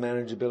called the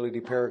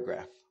unmanageability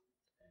paragraph.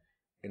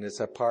 And it's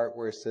a part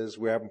where it says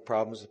we're having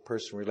problems with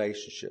personal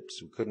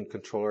relationships. We couldn't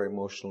control our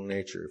emotional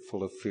nature,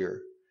 full of fear.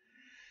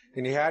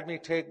 And he had me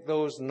take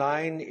those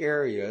 9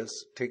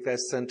 areas, take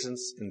that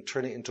sentence and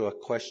turn it into a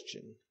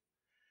question.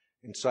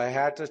 And so I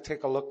had to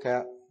take a look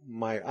at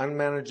my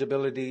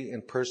unmanageability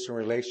in personal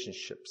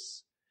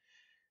relationships.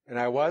 And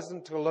I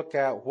wasn't to look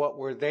at what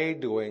were they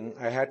doing.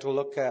 I had to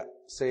look at,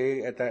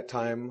 say, at that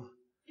time,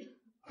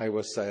 I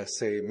was,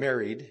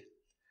 married.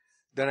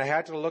 Then I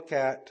had to look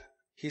at,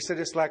 he said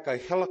it's like a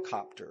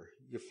helicopter.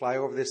 You fly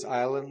over this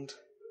island,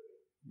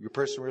 your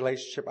personal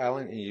relationship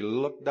island, and you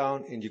look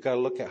down and you got to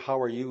look at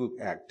how are you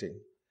acting.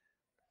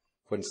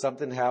 When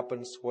something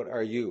happens, what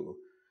are you?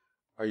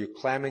 Are you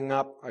climbing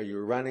up? Are you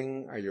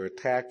running? Are you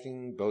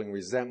attacking? Building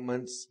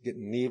resentments?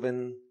 Getting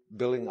even?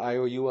 Building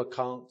IOU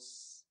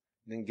accounts?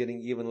 Then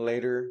getting even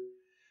later?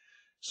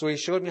 So he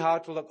showed me how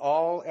to look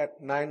all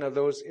at 9 of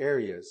those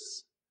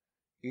areas.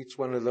 Each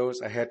one of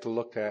those I had to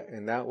look at,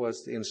 and that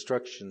was the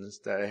instructions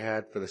that I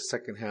had for the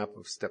second half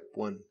of step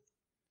 1.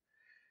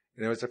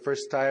 And it was the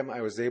first time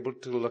I was able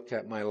to look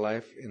at my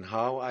life and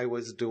how I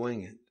was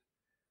doing it.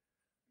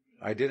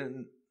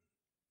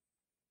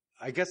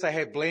 I guess I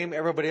had blamed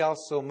everybody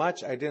else so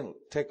much, I didn't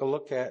take a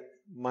look at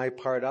my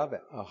part of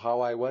it, of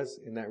how I was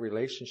in that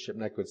relationship,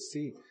 and I could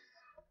see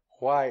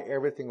why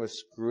everything was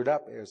screwed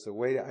up. It was the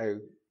way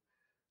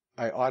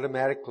I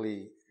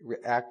automatically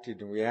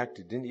acted and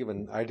reacted.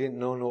 I didn't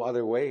know no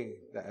other way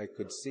that I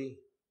could see.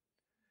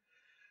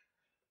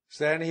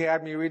 So then he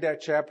had me read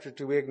that chapter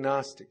to We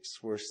Agnostics,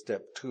 for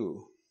step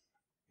 2.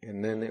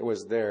 And then it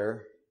was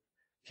there,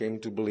 came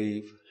to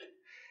believe.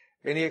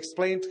 And he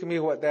explained to me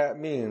what that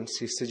means.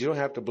 He said, you don't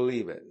have to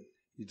believe it.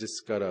 You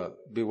just gotta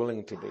be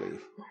willing to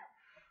believe.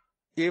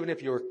 Even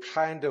if you're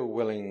kind of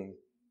willing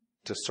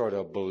to sort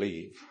of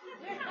believe.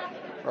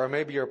 Or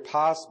maybe you're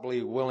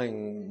possibly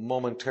willing,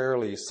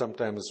 momentarily,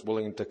 sometimes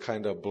willing to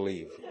kind of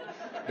believe.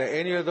 That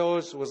any of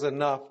those was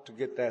enough to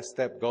get that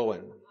step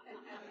going.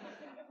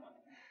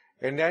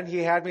 And then he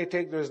had me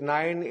take those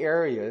 9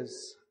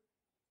 areas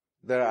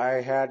that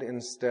I had in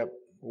step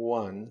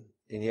 1,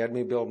 and he had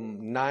me build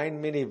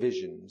 9 mini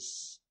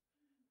visions.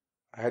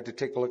 I had to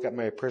take a look at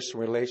my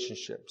personal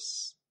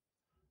relationships.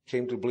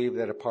 Came to believe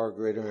that a power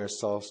greater than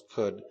ourselves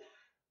could.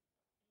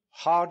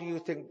 How do you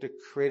think the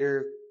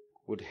Creator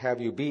would have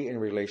you be in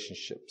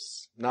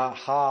relationships? Not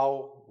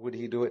how would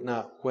he do it,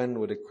 not when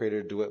would the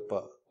Creator do it,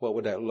 but what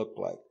would that look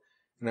like?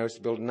 And I was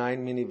to build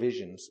 9 mini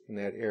visions in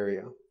that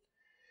area.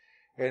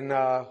 And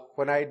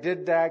when I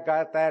did that,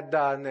 got that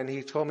done, and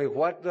he told me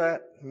what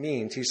that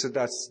means. He said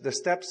that the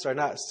steps are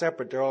not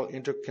separate. They're all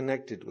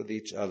interconnected with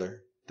each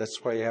other.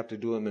 That's why you have to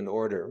do them in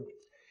order.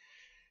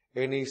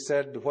 And he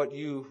said what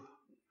you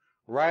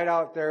write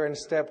out there in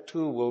step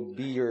 2 will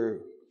be your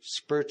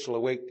spiritual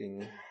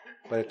awakening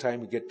by the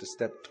time you get to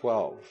step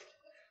 12.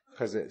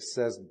 Because it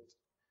says,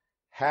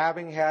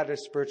 having had a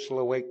spiritual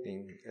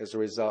awakening as a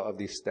result of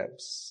these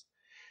steps.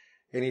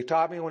 And he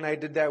taught me when I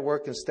did that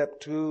work in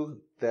step 2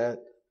 that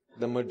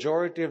the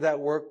majority of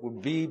that work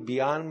would be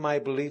beyond my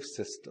belief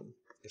system.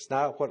 It's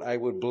not what I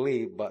would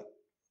believe, but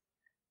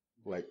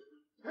like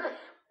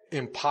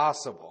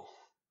impossible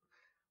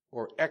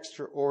or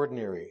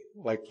extraordinary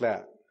like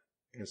that.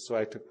 And so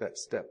I took that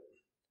step.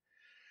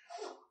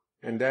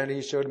 And then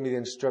he showed me the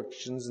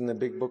instructions in the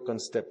big book on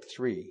step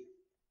 3.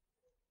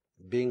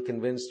 Being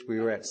convinced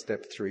we were at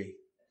step 3.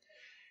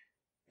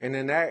 And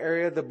in that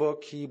area of the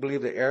book, he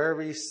believed that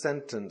every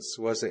sentence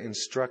was an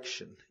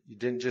instruction. You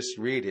didn't just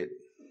read it.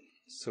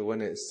 So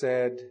when it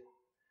said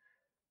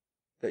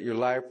that your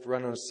life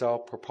run on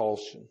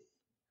self-propulsion,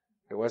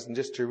 it wasn't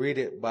just to read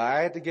it, but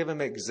I had to give him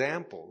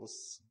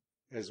examples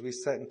as we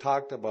sat and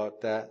talked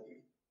about that,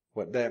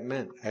 what that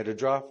meant. I had to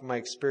draw from my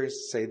experience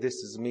to say,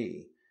 this is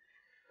me.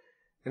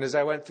 And as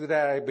I went through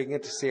that, I began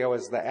to see I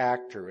was the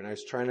actor, and I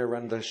was trying to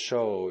run the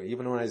show,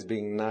 even when I was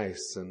being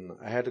nice. And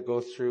I had to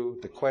go through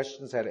the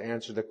questions, I had to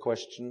answer the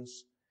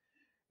questions,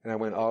 and I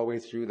went all the way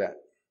through that.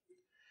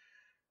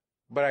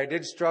 But I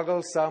did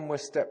struggle some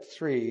with step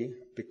 3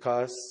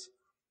 because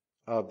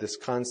of this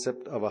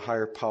concept of a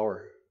higher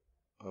power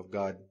of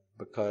God.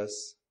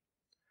 Because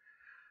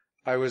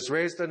I was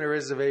raised on a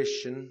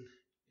reservation,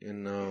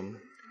 and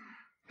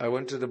I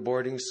went to the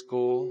boarding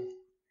school.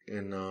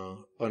 And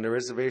on the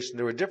reservation,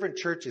 there were different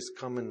churches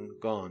come and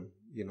gone.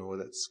 You know,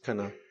 that's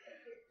kind of,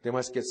 they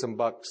must get some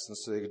bucks, and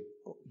so they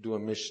do a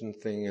mission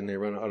thing, and they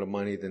run out of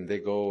money, then they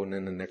go, and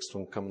then the next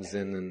one comes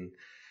in.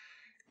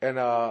 And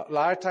a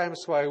lot of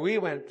times why we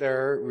went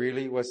there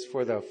really was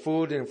for the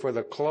food and for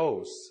the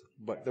clothes.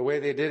 But the way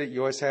they did it,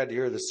 you always had to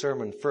hear the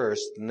sermon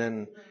first, and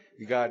then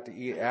you got to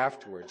eat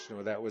afterwards. You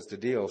know, that was the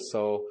deal.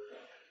 So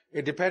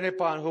it depended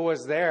upon who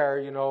was there,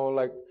 you know,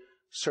 like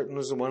certain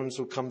ones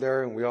would come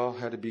there, and we all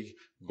had to be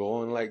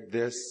going like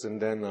this,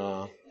 and then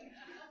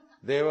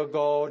they would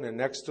go, and the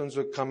next ones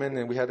would come in,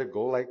 and we had to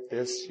go like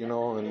this, and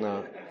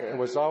it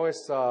was always,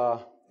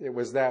 it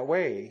was that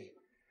way.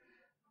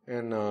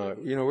 And,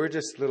 we're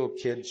just little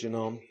kids,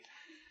 And,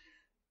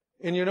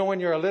 when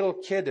you're a little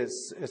kid,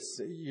 it's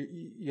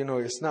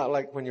not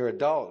like when you're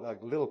adult.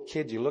 Like a little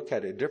kid, you look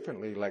at it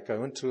differently. Like I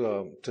went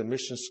to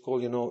mission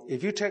school,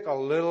 if you take a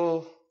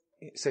little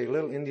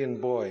Indian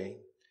boy,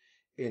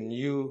 and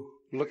you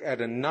look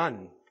at a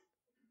nun,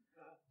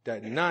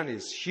 that nun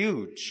is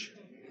huge.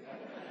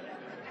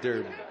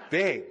 They're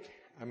big.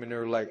 I mean,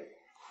 they're like,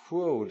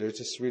 whoa, they're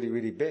just really,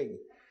 really big.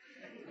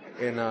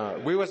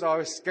 And we was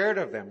always scared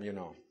of them,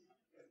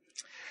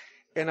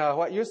 And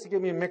what used to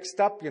get me mixed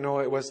up,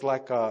 it was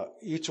like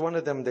each one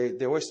of them,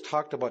 they always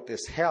talked about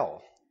this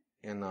hell.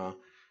 And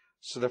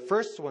so the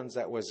first ones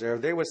that was there,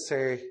 they would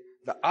say,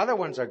 the other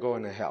ones are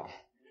going to hell.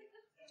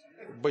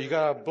 But you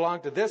got to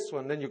belong to this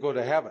one, then you go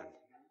to heaven.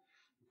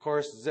 Of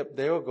course, zip,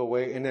 they would go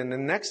away. And then the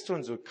next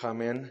ones would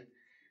come in,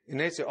 and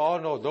they'd say, oh,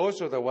 no,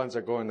 those are the ones that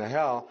are going to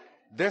hell.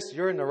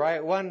 You're in the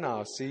right one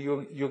now. See,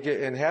 you'll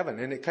get in heaven.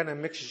 And it kind of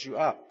mixes you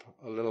up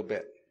a little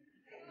bit.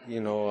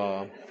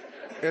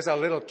 As a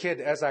little kid,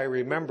 as I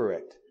remember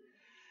it.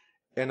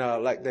 And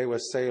like they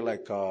would say,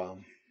 like,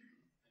 you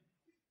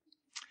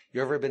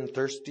ever been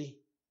thirsty?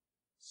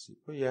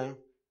 Oh, yeah.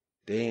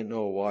 There ain't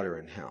no water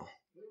in hell.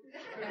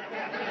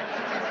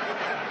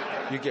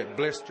 You get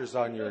blisters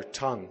on your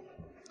tongue.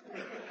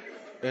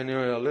 And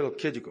you're a little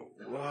kid, you go,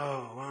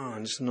 wow,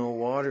 there's no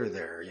water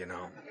there,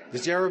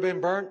 Has you ever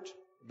been burnt?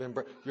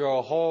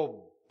 Your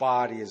whole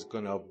body is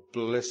going to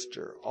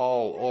blister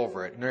all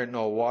over it, and there ain't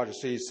no water.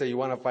 So you say you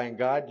want to find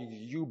God?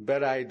 You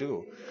bet I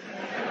do.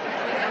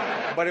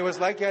 But it was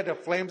like you had the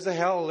flames of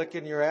hell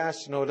licking your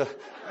ass,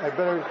 I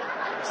better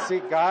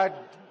seek God,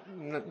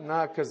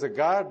 not because of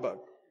God, but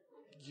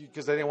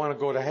because I didn't want to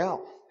go to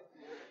hell.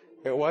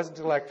 It wasn't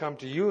until I come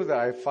to you that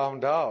I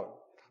found out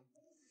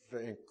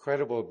the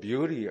incredible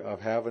beauty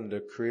of having the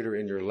Creator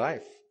in your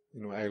life.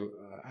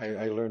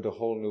 I learned a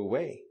whole new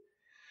way.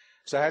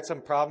 So I had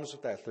some problems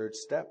with that third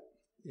step.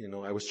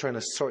 I was trying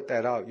to sort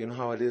that out. You know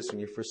how it is when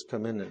you first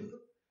come in, and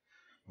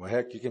well,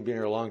 heck, you can be in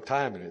here a long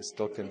time and it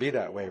still can be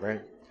that way,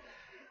 right?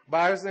 But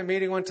I was in a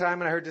meeting one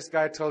time and I heard this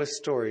guy tell his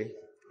story,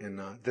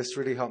 and this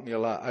really helped me a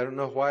lot. I don't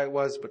know why it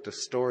was, but the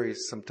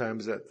stories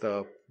sometimes that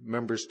the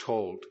members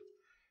told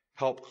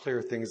helped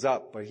clear things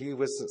up. But he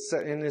was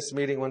in this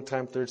meeting one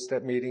time, third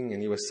step meeting,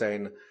 and he was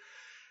saying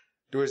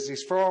there was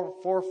these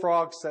four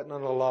frogs sitting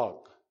on a log.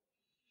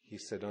 He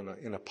said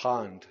in a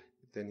pond.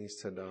 Then he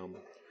said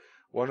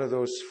one of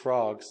those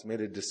frogs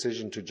made a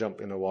decision to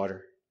jump in the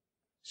water.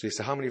 So he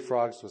said, how many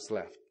frogs was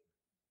left?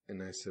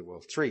 And I said,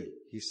 well, 3.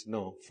 He said,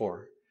 no,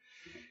 4.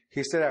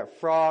 He said that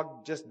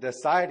frog just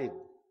decided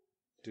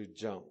to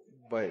jump,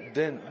 but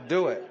didn't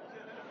do it.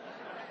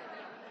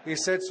 He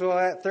said, so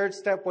that third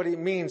step, what it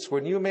means,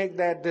 when you make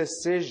that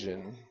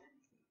decision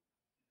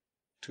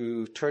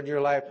to turn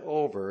your life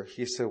over,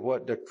 he said,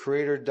 what the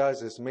Creator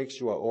does is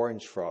makes you an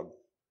orange frog.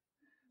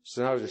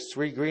 So now there's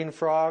 3 green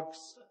frogs,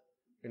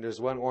 and there's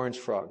 1 orange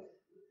frog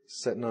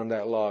sitting on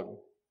that log.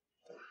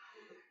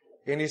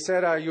 And he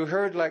said, you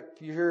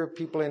hear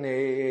people in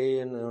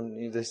AA,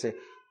 and they say,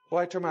 oh,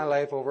 I turned my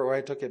life over, or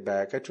I took it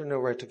back. I turned it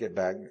over, I took it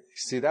back.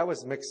 See, that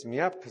was mixing me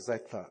up, because I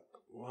thought,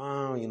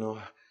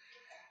 wow,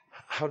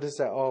 how does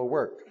that all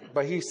work?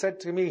 But he said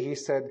to me,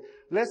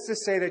 let's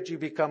just say that you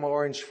become an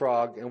orange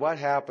frog, and what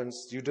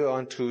happens, you do it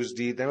on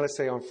Tuesday, then let's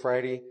say on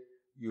Friday,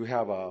 you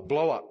have a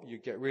blow up, you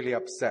get really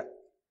upset.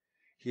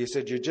 He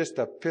said, you're just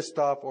a pissed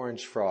off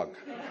orange frog.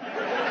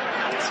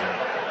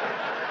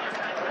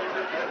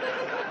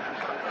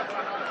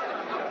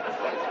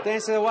 Then he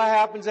said, what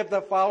happens if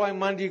the following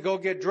Monday you go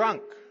get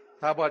drunk?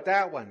 How about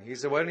that one? He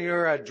said, when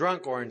you're a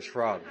drunk orange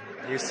frog.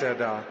 He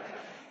said,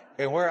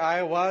 and where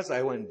I was,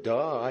 I went,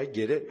 duh, I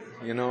get it,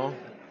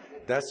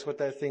 That's what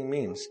that thing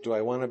means. Do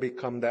I want to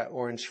become that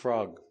orange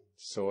frog?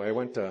 So I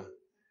went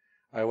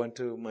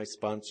to my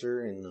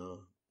sponsor, and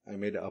I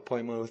made an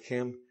appointment with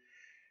him.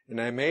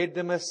 And I made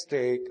the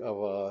mistake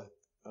of,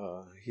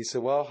 he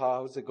said, well,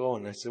 how's it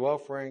going? I said, well,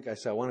 Frank, I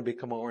want to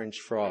become an orange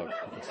frog.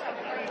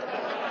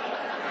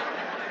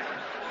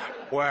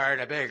 Where in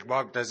the big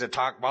book does it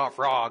talk about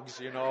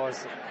frogs,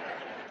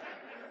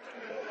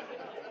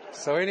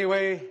 So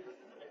anyway,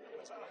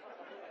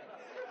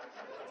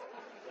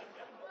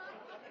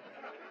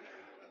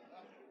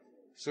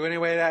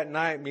 that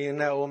night, me and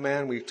that old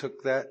man, we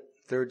took that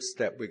third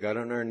step. We got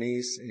on our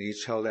knees and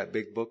each held that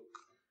big book,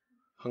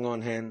 hung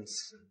on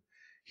hands.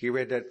 He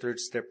read that third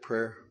step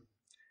prayer,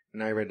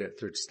 and I read that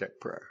third step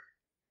prayer.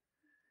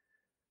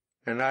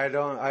 And I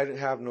didn't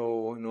have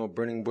no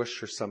burning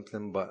bush or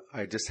something, but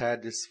I just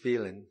had this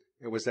feeling.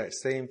 It was that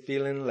same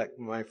feeling like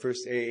my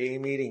first AA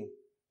meeting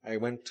I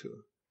went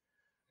to.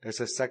 That's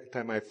the second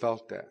time I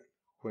felt that,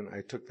 when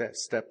I took that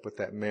step with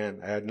that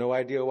man. I had no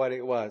idea what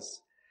it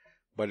was,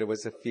 but it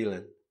was a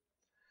feeling.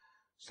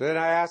 So then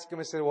I asked him,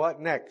 I said, what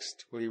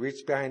next? Well, he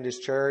reached behind his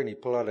chair and he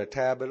pulled out a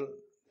tablet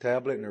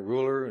and a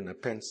ruler and a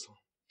pencil.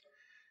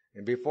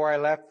 And before I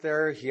left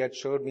there, he had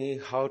showed me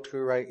how to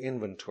write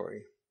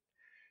inventory.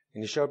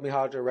 And he showed me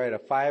how to write a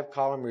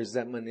 5-column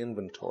resentment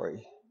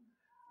inventory.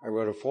 I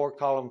wrote a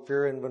 4-column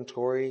fear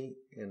inventory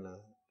and a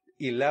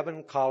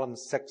 11-column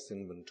sex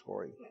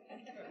inventory.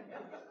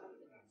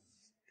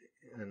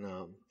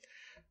 And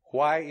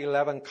why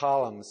 11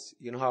 columns?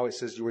 You know how it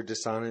says you were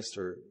dishonest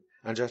or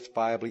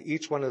unjustifiably?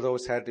 Each one of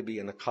those had to be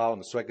in a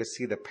column so I could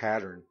see the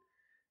pattern,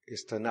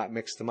 is to not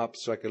mix them up,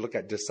 so I could look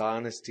at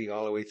dishonesty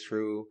all the way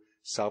through,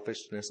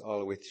 selfishness all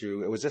the way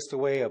through. It was just a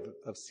way of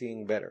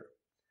seeing better.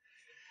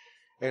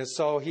 And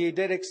so he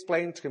did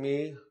explain to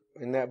me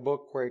in that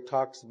book where he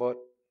talks about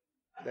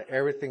that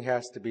everything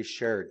has to be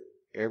shared.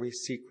 Every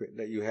secret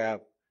that you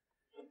have,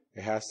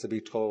 it has to be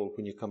told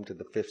when you come to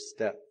the 5th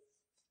step.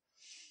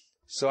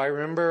 So I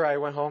remember I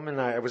went home and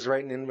I was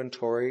writing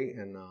inventory,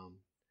 and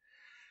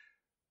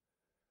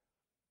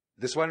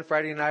this one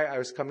Friday night I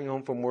was coming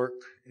home from work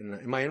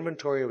and my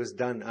inventory was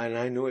done and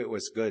I knew it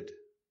was good.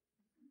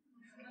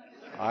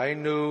 I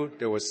knew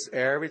there was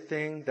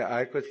everything that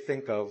I could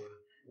think of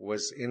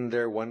was in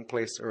there one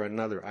place or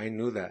another. I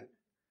knew that.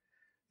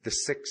 The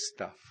sick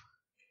stuff.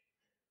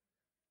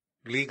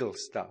 Legal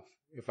stuff.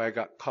 If I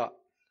got caught,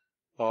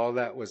 all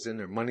that was in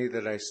there. Money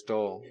that I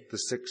stole, the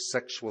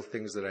sexual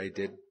things that I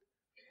did,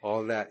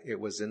 all that, it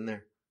was in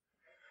there.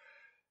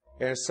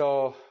 And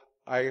so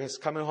I was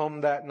coming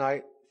home that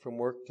night from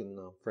work in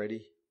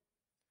Friday.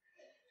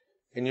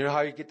 And you know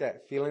how you get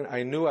that feeling?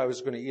 I knew I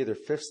was going to either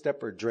 5th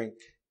step or drink.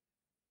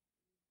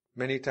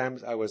 Many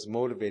times I was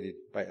motivated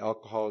by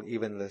alcohol,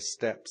 even the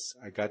steps.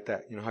 I got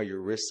that, you know how your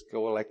wrists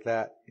go like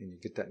that and you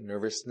get that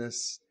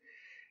nervousness.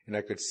 And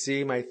I could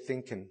see my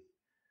thinking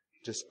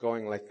just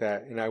going like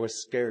that. And I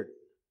was scared.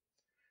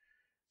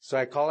 So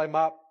I called him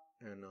up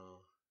and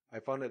I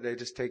found that they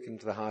just taken him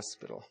to the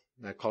hospital.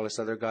 And I called this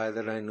other guy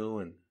that I knew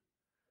and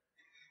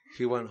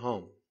he went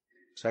home.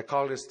 So I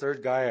called this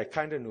third guy. I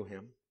kind of knew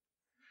him.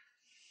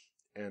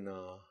 And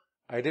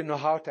I didn't know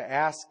how to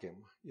ask him.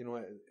 You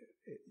know,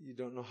 you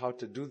don't know how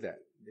to do that.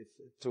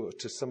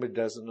 To somebody who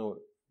doesn't know,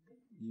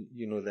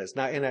 you know, that's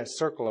not in that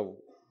circle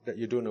that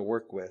you're doing the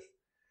work with.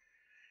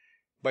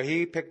 But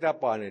he picked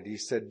up on it. He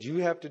said, "Do you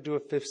have to do a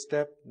 5th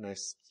step?" And I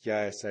said,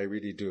 "Yes, I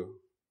really do."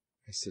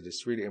 I said,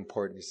 "It's really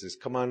important." He says,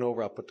 "Come on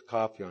over, I'll put the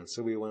coffee on."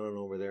 So we went on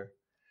over there.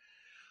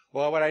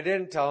 Well, what I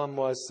didn't tell him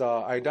was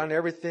I'd done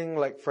everything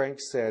like Frank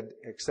said,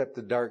 except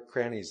the dark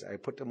crannies. I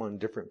put them on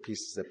different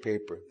pieces of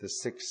paper, the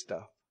sick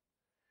stuff.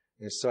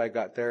 And so I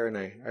got there and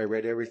I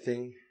read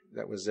everything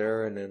that was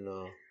there. And then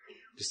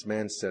this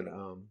man said,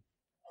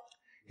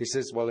 he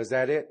says, "Well, is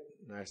that it?"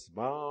 And I said,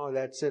 "Oh,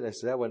 that's it." I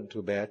said, "That wasn't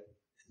too bad."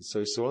 And so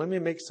he said, "Well, let me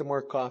make some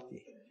more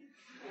coffee."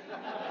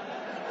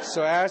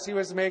 So as he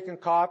was making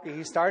coffee,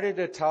 he started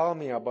to tell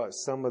me about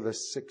some of the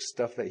sick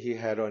stuff that he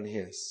had on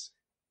his.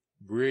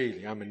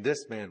 Really, I mean,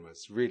 this man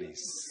was really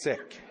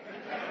sick.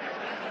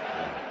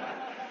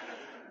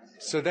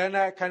 So then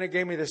that kind of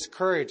gave me this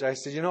courage. I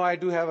said, I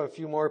do have a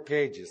few more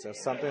pages of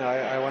something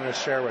I want to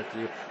share with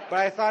you. But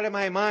I thought in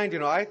my mind,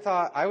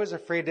 I was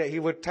afraid that he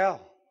would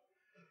tell.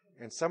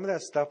 And some of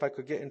that stuff I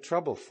could get in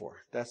trouble for.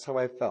 That's how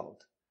I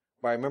felt.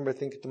 But I remember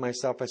thinking to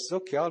myself, I said,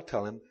 okay, I'll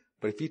tell him.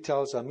 But if he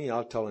tells on me,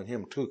 I'll tell on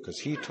him too, because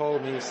he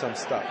told me some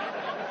stuff.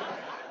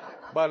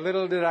 But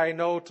little did I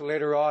know till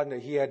later on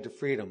that he had the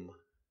freedom.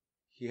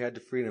 He had the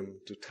freedom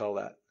to tell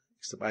that.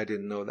 Except I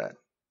didn't know that.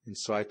 And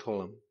so I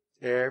told him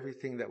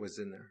everything that was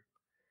in there.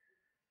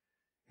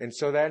 And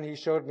so then he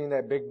showed me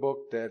that big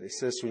book that it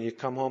says when you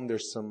come home,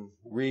 there's some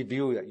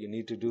review that you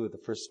need to do of the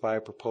first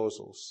 5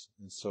 proposals.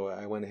 And so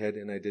I went ahead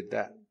and I did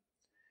that.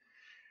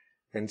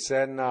 And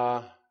then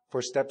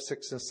for step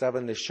 6 and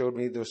 7, they showed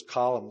me those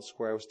columns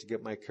where I was to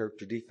get my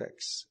character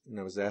defects. And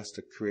I was asked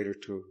the Creator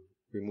to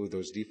remove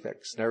those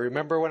defects. Now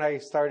remember when I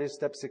started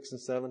step 6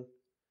 and 7?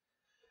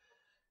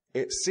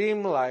 It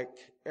seemed like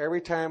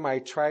every time I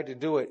tried to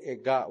do it,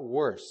 it got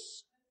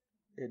worse.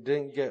 It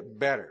didn't get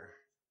better.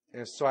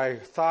 And so I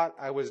thought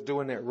I was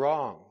doing it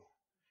wrong.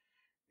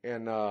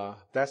 And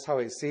that's how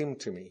it seemed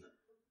to me.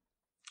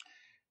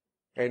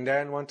 And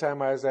then one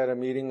time I was at a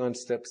meeting on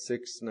step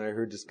 6 and I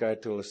heard this guy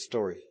tell a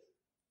story.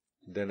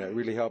 Then it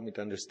really helped me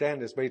to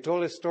understand this. But he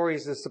told his story. He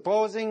says,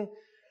 supposing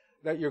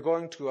that you're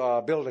going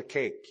to build a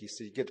cake. He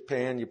said, you get the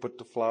pan, you put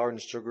the flour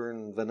and sugar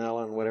and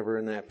vanilla and whatever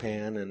in that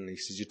pan. And he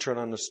says, you turn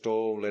on the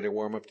stove, let it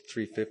warm up to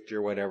 350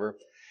 or whatever.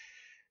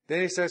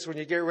 Then he says, when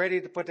you get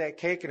ready to put that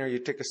cake in there, you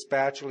take a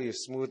spatula, you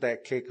smooth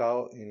that cake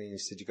out. And he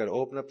said, you got to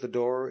open up the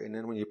door. And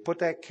then when you put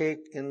that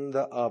cake in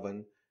the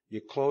oven, you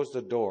close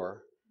the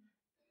door.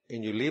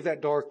 And you leave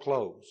that door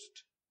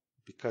closed.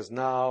 Because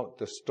now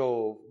the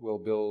stove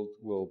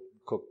will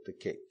cook the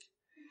cake.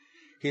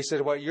 He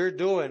said, what you're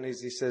doing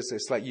is, he says,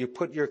 it's like you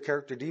put your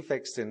character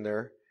defects in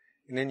there,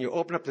 and then you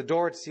open up the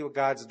door to see what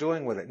God's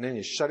doing with it, and then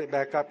you shut it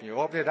back up, and you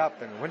open it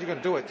up, and when are you going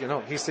to do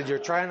it? He said, you're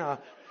trying to,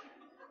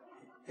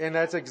 and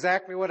that's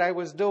exactly what I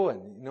was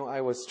doing.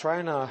 I was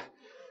trying to,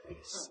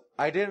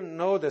 I didn't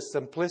know the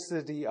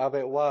simplicity of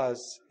it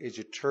is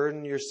you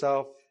turn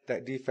yourself,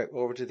 that defect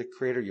over to the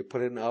Creator, you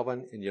put it in the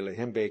oven, and you let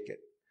Him bake it.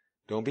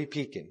 Don't be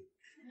peeking.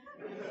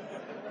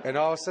 And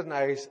all of a sudden,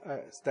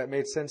 that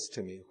made sense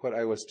to me, what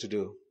I was to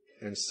do.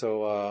 And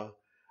so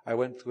I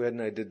went through it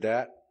and I did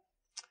that.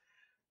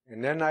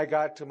 And then I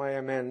got to my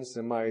amends,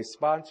 and my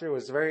sponsor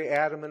was very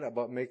adamant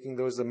about making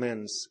those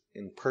amends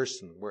in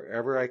person,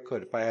 wherever I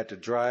could. If I had to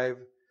drive,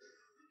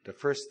 the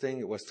first thing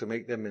it was to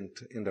make them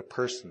into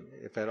person,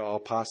 if at all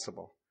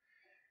possible.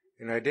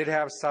 And I did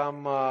have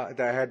some that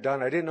I had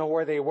done. I didn't know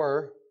where they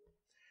were.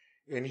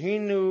 And he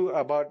knew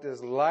about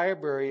this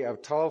library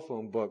of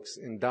telephone books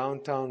in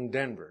downtown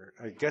Denver.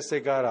 I guess they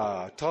got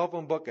a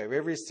telephone book of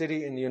every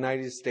city in the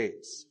United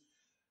States.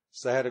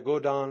 So I had to go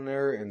down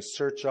there and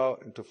search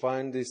out and to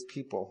find these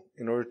people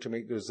in order to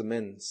make those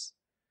amends.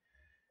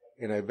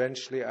 And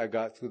eventually I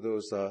got through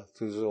those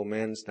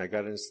amends, and I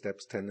got into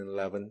steps 10 and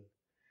 11.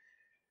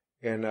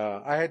 And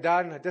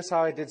that's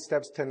how I did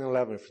steps 10 and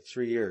 11 for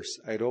 3 years.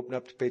 I'd open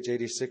up to page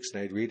 86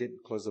 and I'd read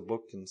it, close the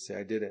book, and say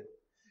I did it.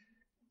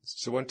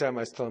 So one time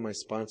I was telling my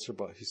sponsor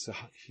about, he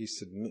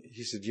said,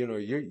 you know,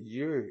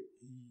 you're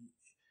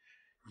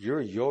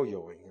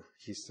yo-yoing.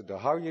 He said,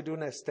 how are you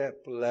doing at step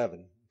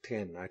 11,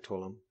 10? I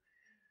told him.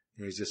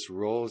 And he just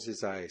rolls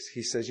his eyes.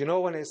 He says, you know,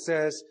 when it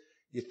says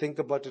you think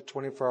about the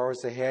 24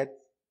 hours ahead,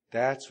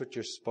 that's what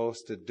you're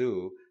supposed to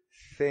do.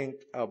 Think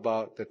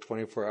about the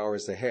 24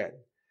 hours ahead.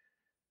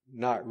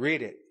 Not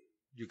read it.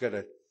 You got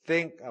to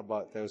think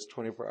about those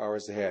 24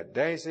 hours ahead.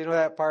 Then he said, you know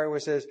that part where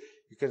it says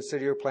you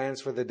consider your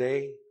plans for the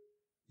day?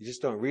 You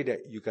just don't read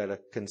it. You got to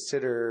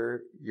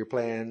consider your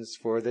plans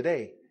for the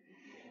day.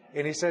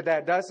 And he said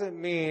that doesn't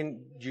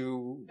mean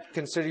you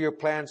consider your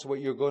plans what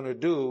you're going to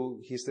do.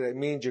 He said it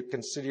means you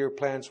consider your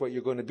plans what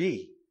you're going to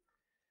be.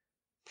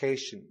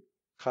 Patient,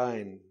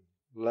 kind,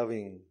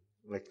 loving,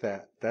 like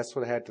that. That's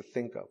what I had to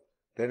think of.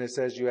 Then it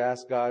says you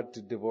ask God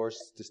to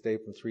divorce this day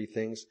from 3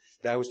 things.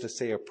 That was to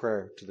say a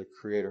prayer to the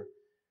Creator.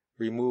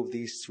 Remove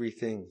these 3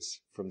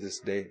 things from this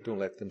day. Don't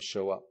let them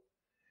show up.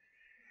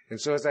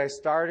 And so as I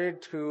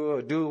started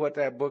to do what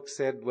that book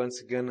said, once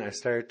again, I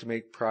started to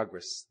make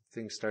progress.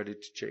 Things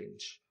started to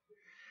change.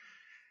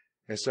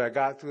 And so I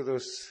got through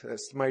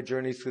that's my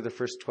journey through the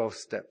first 12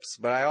 steps.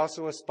 But I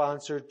also was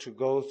sponsored to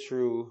go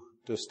through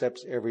those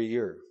steps every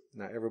year.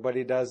 Not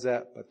everybody does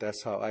that, but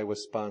that's how I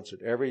was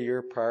sponsored. Every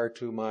year prior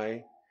to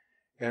my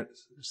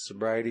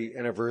sobriety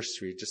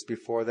anniversary, just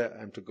before that,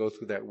 I'm to go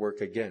through that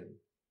work again.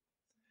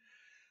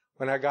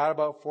 When I got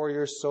about 4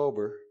 years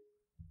sober,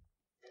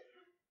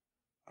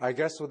 I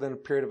guess within a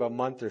period of a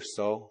month or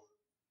so,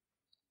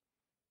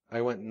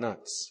 I went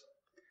nuts.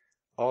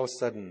 All of a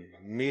sudden,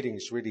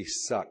 meetings really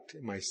sucked.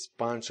 My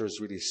sponsor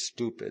was really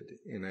stupid.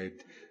 And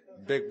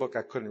big book,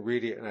 I couldn't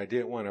read it, and I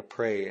didn't want to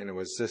pray. And it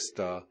was just,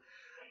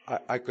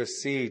 I could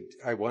see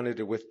I wanted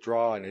to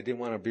withdraw, and I didn't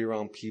want to be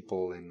around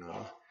people. And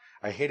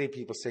I hated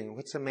people saying,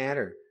 what's the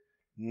matter?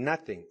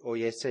 Nothing. Oh,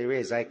 yes, there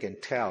is. I can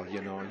tell,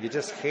 you know. You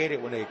just hate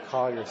it when they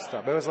call your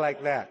stuff. It was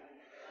like that.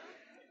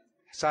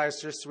 So I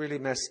was just really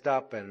messed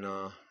up. And,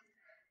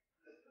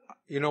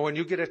 you know, when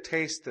you get a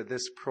taste of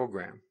this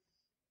program,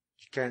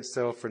 you can't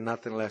settle for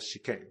nothing less.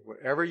 You can't.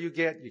 Whatever you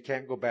get, you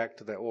can't go back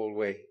to the old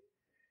way.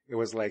 It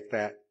was like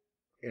that.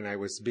 And I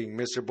was being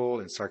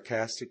miserable and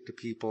sarcastic to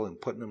people and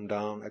putting them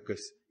down. I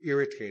was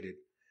irritated.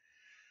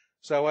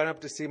 So I went up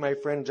to see my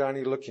friend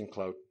Johnny Looking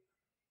Cloud.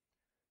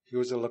 He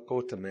was a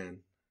Lakota man.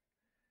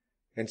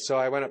 And so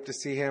I went up to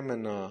see him,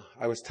 and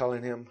I was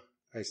telling him,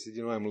 I said,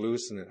 you know, I'm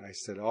losing it. I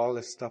said, all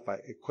this stuff,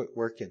 it quit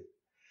working.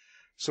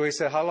 So he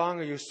said, how long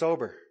are you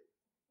sober?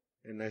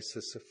 And I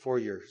said, 4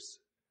 years.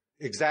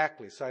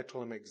 Exactly. So I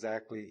told him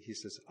exactly. He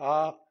says,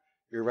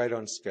 you're right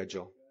on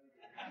schedule.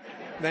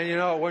 Then, you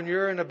know, when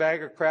you're in a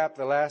bag of crap,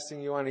 the last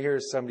thing you want to hear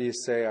is somebody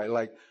say,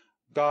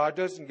 God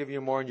doesn't give you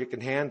more than you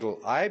can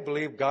handle. I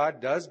believe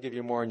God does give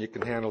you more than you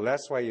can handle.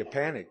 That's why you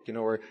panic, you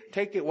know, or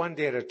take it one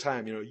day at a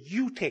time. You know,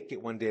 you take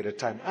it one day at a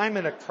time. I'm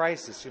in a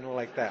crisis, you know,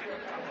 like that.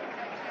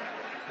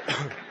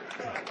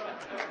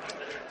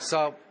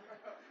 So,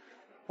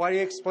 what he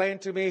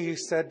explained to me, he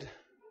said,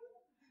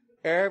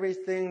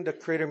 everything the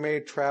Creator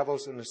made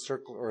travels in a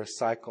circle or a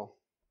cycle.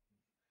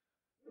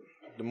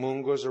 The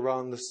moon goes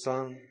around the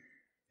sun,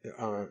 the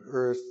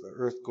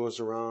earth goes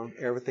around.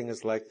 Everything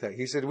is like that.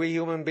 He said, we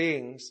human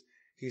beings,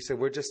 he said,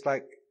 we're just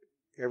like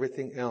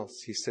everything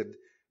else. He said,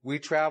 we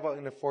travel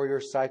in a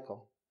 4-year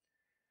cycle.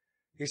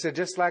 He said,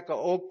 just like an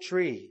oak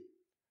tree,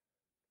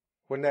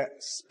 when that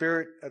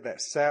spirit of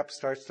that sap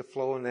starts to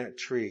flow in that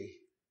tree,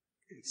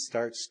 it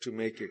starts to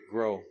make it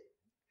grow.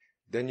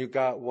 Then you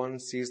got one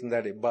season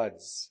that it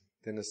buds.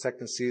 Then the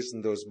second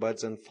season, those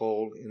buds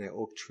unfold, and the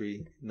oak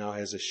tree now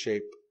has a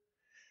shape.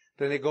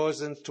 Then it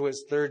goes into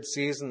its 3rd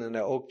season, and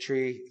the oak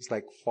tree is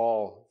like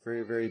fall,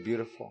 very, very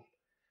beautiful.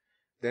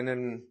 Then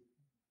in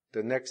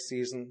the next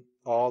season,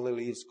 all the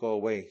leaves go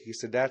away. He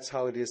said, that's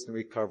how it is in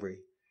recovery.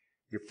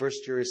 Your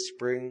 1st year is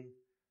spring,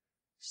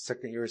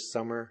 2nd year is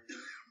summer,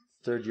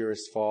 3rd year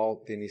is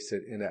fall. Then he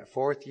said, in that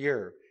 4th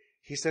year,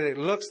 he said, it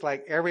looks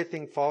like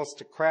everything falls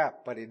to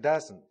crap, but it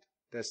doesn't.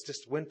 That's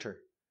just winter.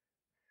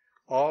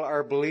 All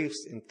our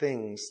beliefs in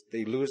things,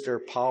 they lose their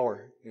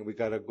power, and we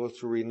got to go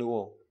through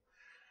renewal.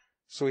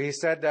 So he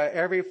said that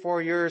every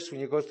 4 years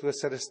when you go through a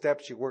set of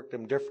steps, you work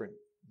them different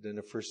than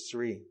the first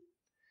 3.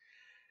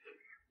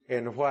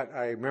 And what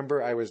I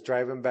remember, I was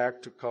driving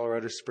back to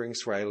Colorado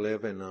Springs where I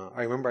live, and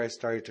I remember I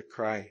started to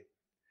cry.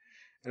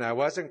 And I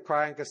wasn't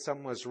crying because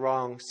something was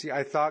wrong. See,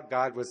 I thought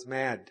God was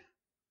mad.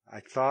 I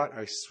thought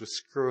I was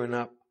screwing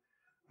up.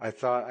 I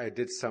thought I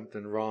did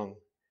something wrong.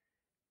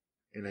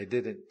 And I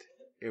didn't.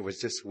 It was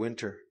just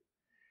winter.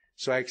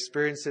 So I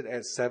experienced it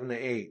at 7 to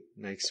 8,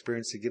 and I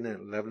experienced it again at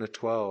 11 to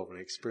 12, and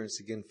I experienced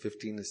it again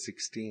 15 to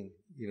 16.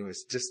 You know,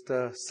 it's just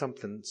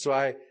something. So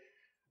I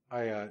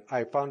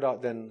found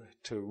out then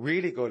to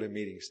really go to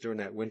meetings during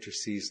that winter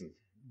season,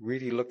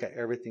 really look at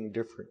everything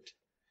different.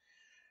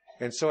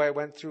 And so I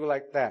went through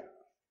like that.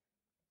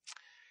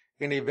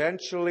 And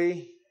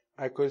eventually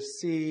I could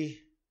see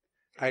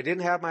I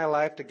didn't have my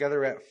life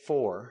together at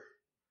 4,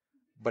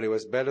 but it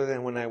was better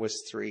than when I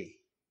was 3.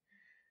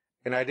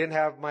 And I didn't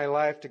have my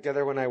life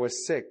together when I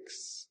was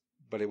 6,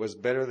 but it was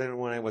better than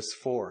when I was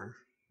 4.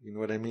 You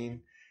know what I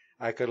mean?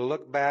 I could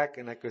look back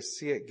and I could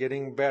see it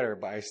getting better,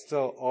 but I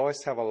still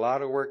always have a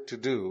lot of work to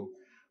do.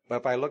 But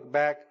if I look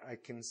back, I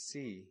can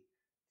see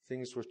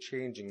things were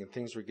changing and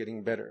things were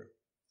getting better.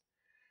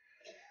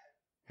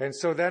 And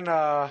so then,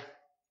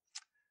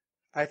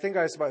 I think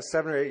I was about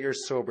 7 or 8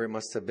 years sober, it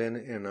must have been,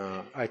 and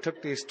I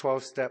took these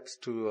 12 steps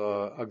to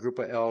a group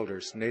of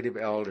elders, native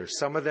elders.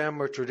 Some of them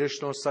were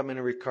traditional, some in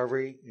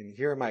recovery, and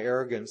here in my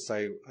arrogance,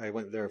 I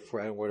went there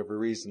for whatever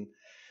reason.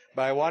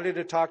 But I wanted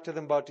to talk to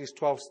them about these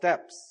 12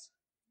 steps.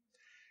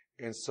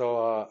 And so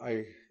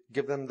I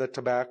give them the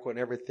tobacco and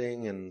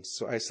everything, and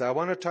so I said, I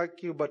want to talk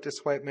to you about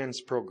this white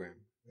man's program.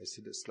 I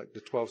said, it's like the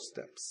 12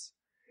 steps.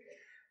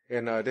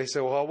 And they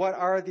said, well, what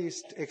are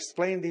these?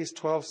 Explain these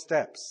 12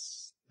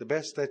 steps the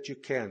best that you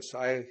can. So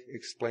I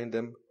explained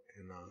them.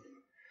 And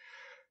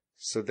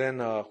so then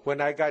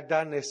when I got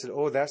done, they said,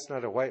 oh, that's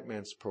not a white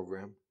man's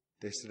program.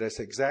 They said,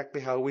 that's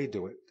exactly how we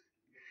do it.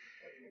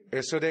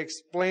 And so they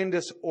explained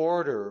this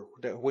order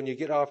that when you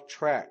get off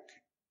track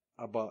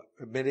about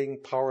admitting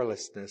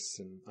powerlessness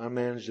and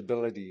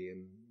unmanageability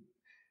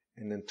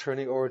and then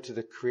turning over to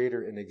the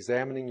Creator and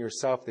examining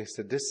yourself, they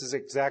said, this is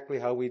exactly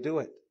how we do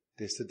it.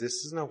 They said,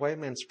 this isn't a white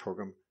man's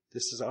program.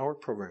 This is our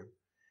program.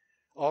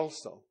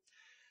 Also,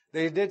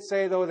 they did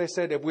say, though, they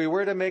said, if we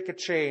were to make a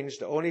change,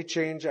 the only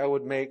change I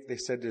would make, they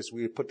said, is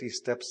we put these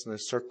steps in a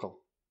circle.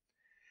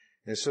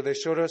 And so they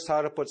showed us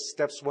how to put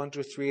steps 1,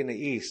 2, 3 in the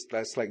east.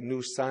 That's like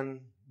new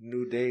sun,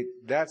 new day.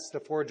 That's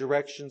the 4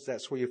 directions.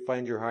 That's where you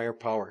find your higher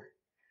power.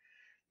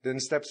 Then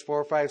steps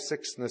 4, 5,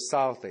 6 in the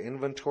south, the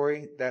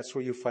inventory, that's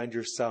where you find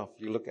yourself.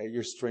 You look at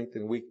your strengths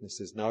and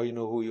weaknesses. Now you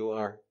know who you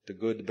are, the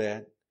good, the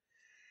bad.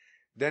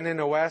 Then in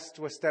the west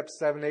was steps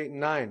 7, 8, and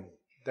 9.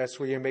 That's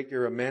where you make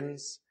your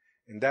amends,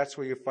 and that's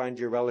where you find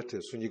your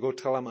relatives. When you go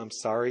tell them, I'm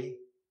sorry,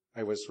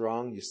 I was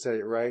wrong, you said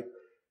it right,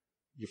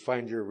 you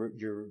find your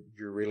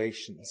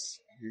relations.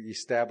 You're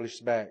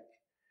established back.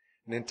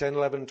 And then 10,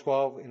 11,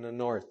 12 in the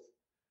north.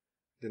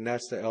 Then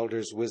that's the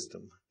elder's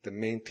wisdom, the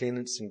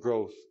maintenance and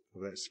growth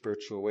of that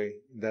spiritual way.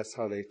 That's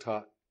how they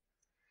taught.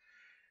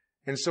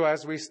 And so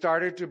as we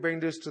started to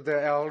bring this to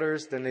the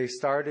elders, then they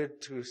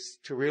started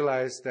to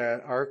realize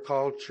that our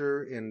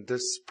culture in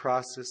this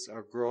process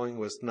of growing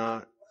was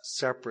not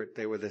separate.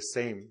 They were the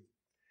same.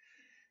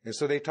 And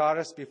so they taught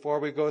us before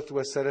we go through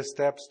a set of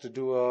steps to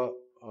do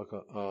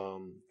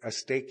a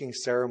staking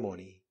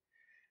ceremony.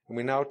 And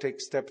we now take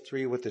step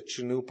 3 with the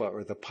chanupa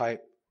or the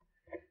pipe.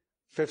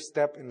 5th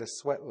step in the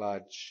sweat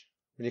lodge.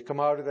 When you come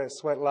out of that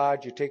sweat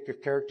lodge, you take your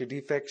character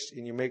defects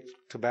and you make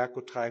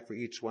tobacco tie for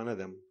each one of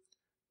them.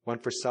 One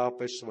for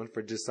selfish, one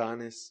for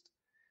dishonest,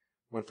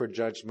 one for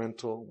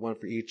judgmental, one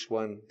for each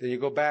one. Then you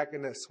go back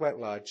in that sweat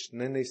lodge,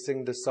 and then they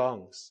sing the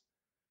songs.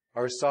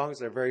 Our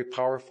songs are very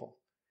powerful.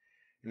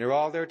 And they're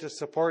all there to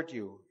support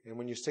you. And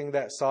when you sing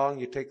that song,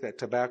 you take that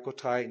tobacco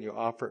tie and you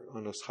offer it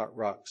on those hot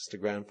rocks to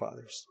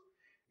grandfathers.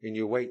 And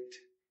you wait,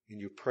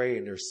 and you pray,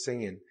 and they're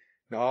singing.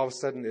 And all of a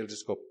sudden, it'll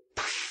just go,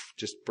 poof,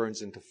 just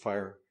burns into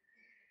fire.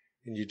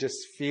 And you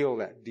just feel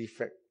that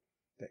defect,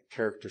 that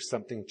character,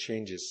 something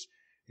changes.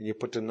 And you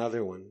put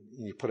another one,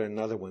 and you put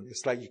another one.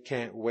 It's like you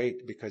can't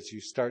wait because you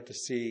start to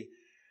see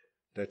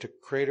that the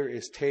Creator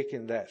is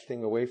taking that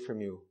thing away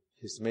from you.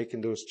 He's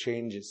making those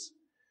changes.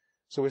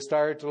 So we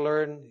started to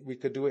learn we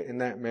could do it in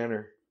that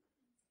manner.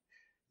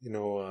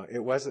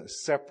 It wasn't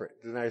separate.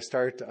 Then I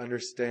started to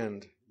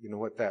understand,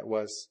 what that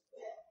was.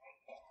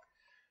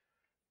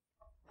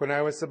 When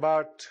I was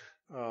about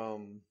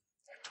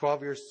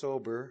 12 years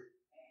sober,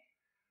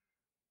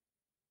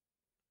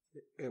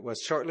 it was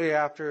shortly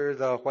after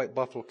the white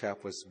buffalo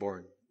calf was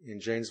born in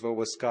Janesville,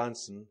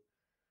 Wisconsin.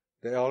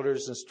 The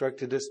elders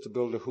instructed us to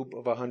build a hoop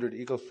of 100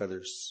 eagle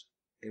feathers.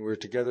 And we were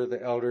together,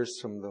 the elders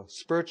from the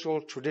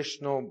spiritual,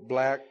 traditional,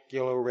 black,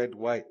 yellow, red,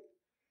 white.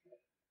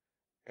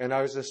 And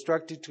I was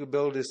instructed to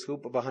build this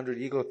hoop of 100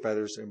 eagle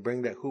feathers and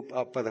bring that hoop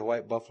up by the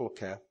white buffalo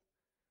calf.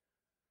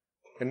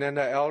 And then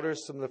the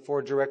elders from the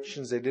 4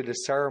 directions, they did a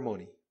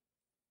ceremony.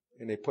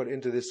 And they put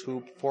into this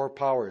hoop 4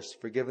 powers: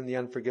 forgiving the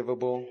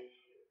unforgivable,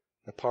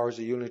 the powers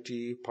of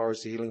unity,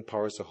 powers of healing,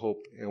 powers of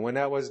hope. And when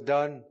that was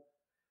done,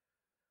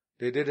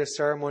 they did a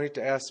ceremony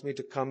to ask me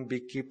to come be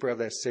keeper of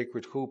that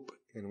sacred hoop.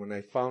 And when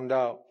I found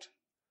out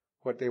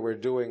what they were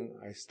doing,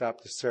 I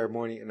stopped the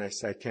ceremony and I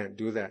said, I can't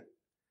do that.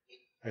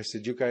 I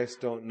said, you guys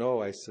don't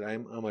know. I said,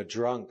 I'm a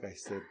drunk. I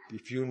said,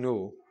 if you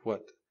knew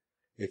what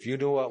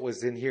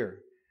was in here,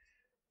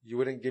 you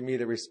wouldn't give me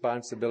the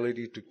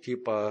responsibility to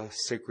keep a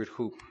sacred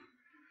hoop.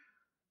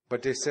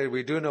 But they said,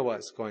 we do know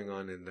what's going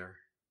on in there.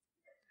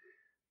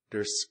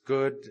 There's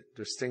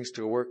things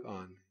to work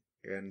on.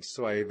 And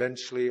so I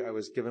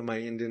was given my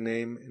Indian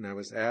name, and I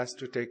was asked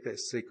to take that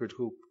sacred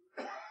hoop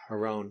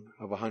around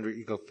of 100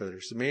 eagle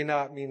feathers. It may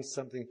not mean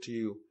something to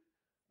you,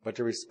 but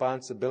the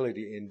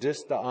responsibility and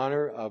just the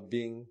honor of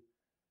being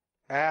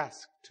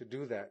asked to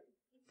do that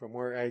from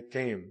where I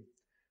came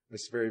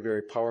was a very,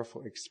 very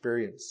powerful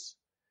experience.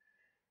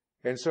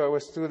 And so it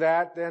was through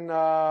that. Then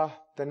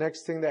the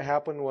next thing that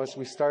happened was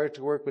we started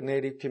to work with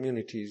Native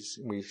communities.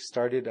 We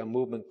started a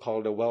movement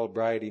called the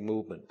Well-Briety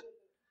movement.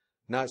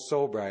 Not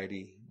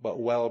sobriety, but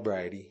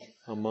well-briety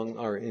among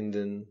our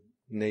Indian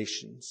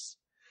nations.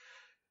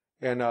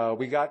 And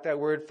we got that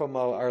word from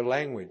our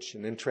language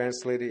and then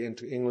translated it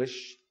into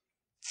English.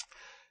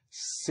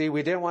 See,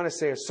 we didn't want to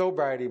say a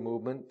sobriety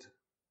movement.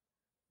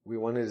 We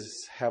wanted to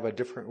have a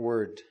different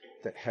word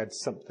that had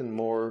something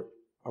more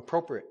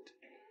appropriate.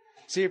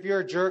 See, if you're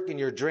a jerk and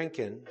you're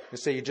drinking,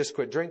 let's say you just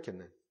quit drinking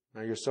then.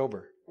 Now you're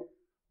sober.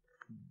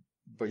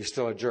 But you're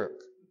still a jerk.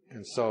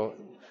 And so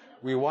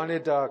we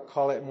wanted to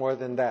call it more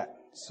than that.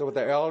 So with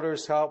the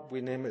elders' help,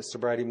 we named it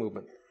Sobriety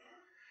Movement.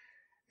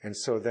 And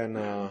so then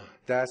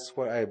that's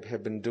what I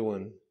have been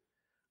doing,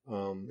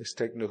 is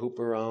taking the hoop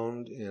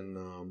around and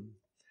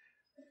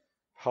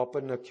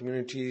helping the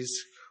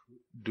communities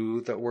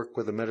do that work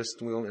with the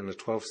medicine wheel and the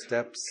 12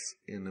 steps.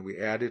 And we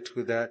added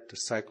to that the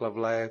cycle of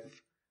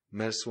life,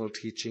 medicine wheel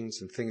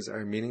teachings, and things that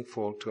are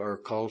meaningful to our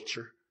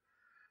culture,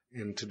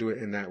 and to do it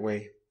in that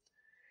way.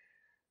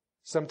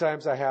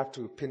 Sometimes I have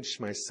to pinch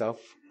myself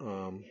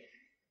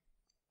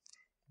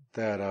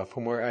that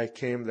from where I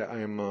came, that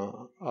I'm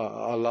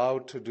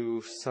allowed to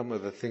do some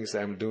of the things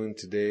that I'm doing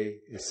today.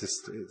 It's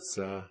just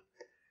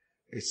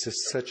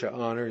such an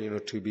honor,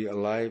 to be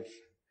alive.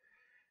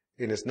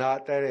 And it's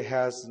not that it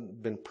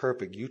hasn't been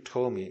perfect. You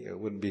told me it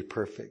wouldn't be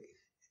perfect,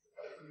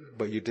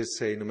 but you did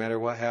say no matter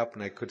what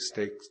happened, I could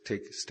stay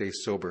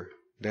sober.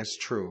 That's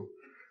true.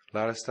 A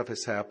lot of stuff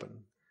has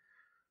happened.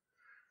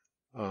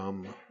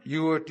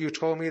 You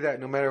told me that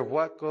no matter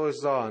what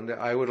goes on, that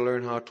I would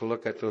learn how to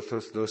look at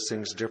those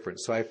things different.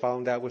 So I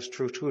found that was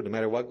true too. No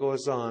matter what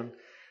goes on,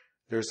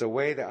 there's a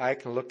way that I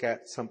can look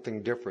at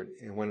something different.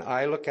 And when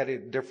I look at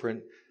it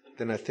different,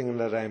 then the thing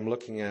that I'm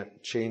looking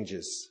at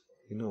changes.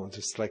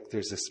 Just like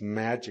there's this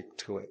magic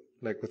to it,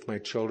 like with my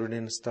children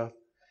and stuff.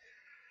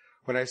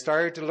 When I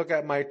started to look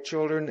at my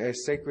children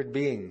as sacred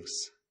beings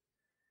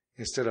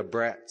instead of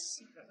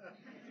brats,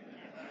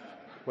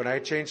 when I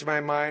changed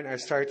my mind, I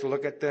started to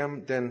look at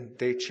them, then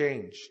they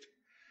changed.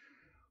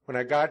 When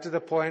I got to the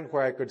point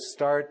where I could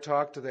start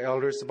talk to the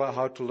elders about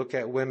how to look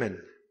at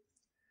women,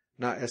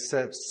 not as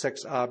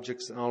sex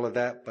objects and all of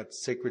that, but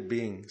sacred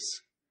beings,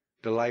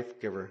 the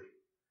life giver.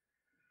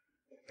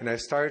 And I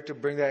started to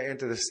bring that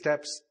into the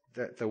steps,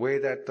 the way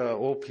that the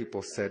old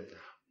people said.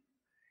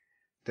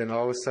 Then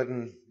all of a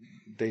sudden,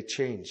 they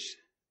changed.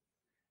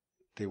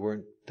 They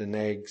weren't the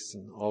nags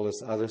and all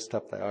this other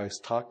stuff that I was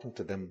talking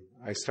to them.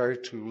 I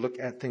started to look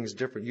at things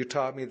different. You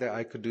taught me that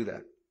I could do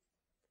that.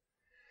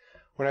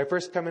 When I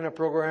first come in a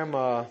program,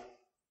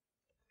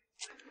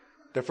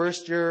 the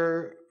first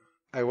year,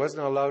 I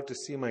wasn't allowed to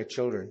see my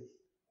children.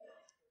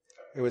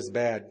 It was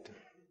bad.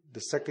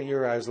 The second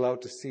year, I was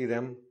allowed to see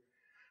them.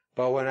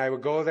 But when I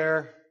would go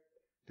there,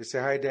 they say,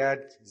 "Hi, Dad,"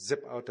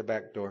 zip out the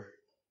back door.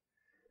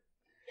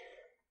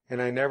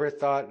 And I never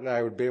thought that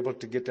I would be able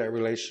to get that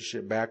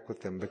relationship back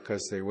with them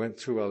because they went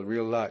through a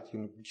real lot.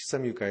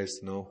 Some of you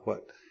guys know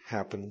what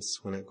happens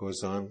when it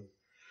goes on.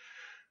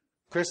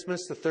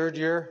 Christmas, the third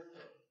year,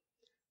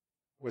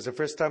 was the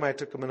first time I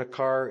took them in a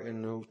car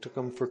and took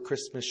them for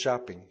Christmas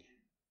shopping.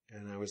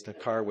 And I was in the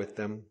car with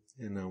them.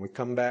 And we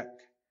come back.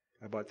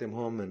 I brought them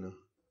home and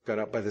got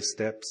up by the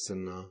steps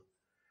and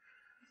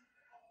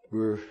we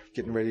were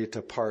getting ready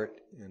to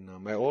part. And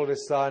my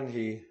oldest son,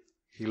 he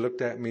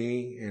looked at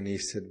me and he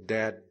said,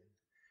 "Dad,"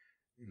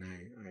 and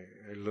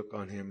I look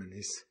on him and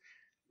he's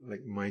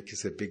like, Mike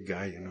is a big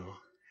guy, and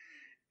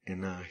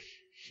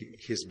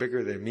he's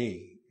bigger than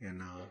me.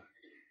 And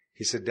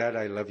he said, "Dad,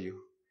 I love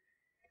you."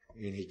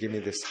 And he gave me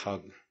this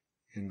hug.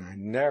 And I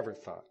never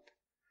thought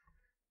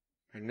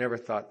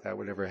that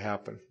would ever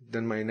happen.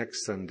 Then my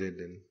next son did,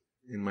 and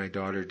my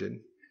daughter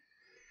did.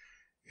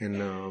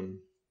 And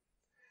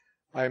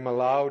I'm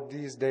allowed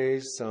these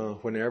days,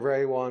 whenever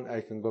I want, I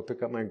can go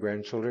pick up my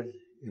grandchildren,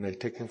 and I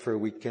take them for a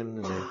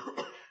weekend, and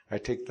I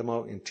take them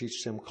out and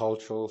teach them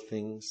cultural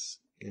things,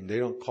 and they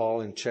don't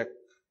call and check.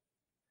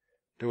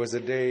 There was a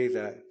day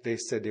that they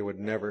said they would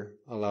never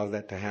allow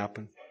that to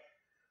happen,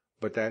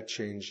 but that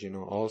changed,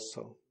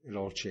 also. It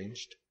all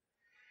changed.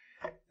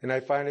 And I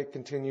find it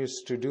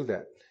continues to do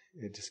that.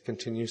 It just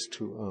continues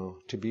to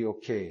be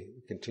okay.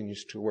 It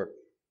continues to work.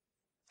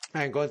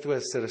 I'm going through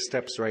a set of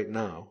steps right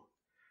now.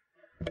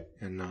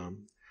 And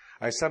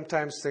I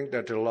sometimes think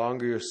that the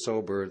longer you're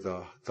sober,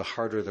 the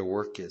harder the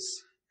work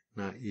is,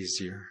 not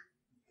easier.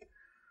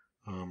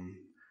 I'll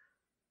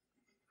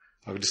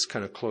just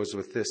kind of close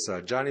with this.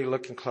 Johnny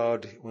Looking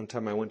Cloud, one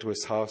time I went to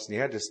his house, and he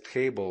had this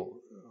table,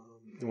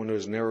 one of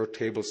those narrow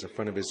tables in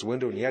front of his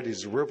window, and he had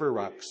these river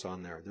rocks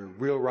on there. They're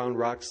real round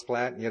rocks,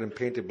 flat, and he had them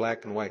painted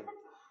black and white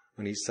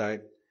on each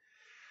side.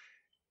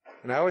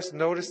 And I always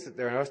noticed it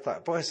there, and I always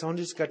thought, boy, someone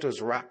just got those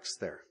rocks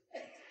there.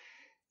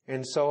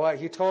 And so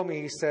he told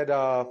me, he said,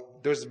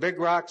 those big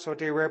rocks, what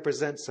they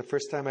represent, the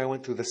first time I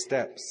went through the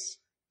steps.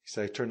 He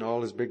said, I turned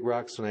all those big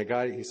rocks. When I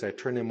got it, he said, I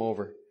turned them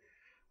over.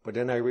 But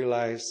then I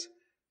realized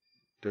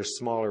there's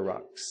smaller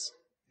rocks.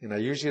 And I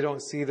usually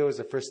don't see those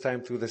the first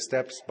time through the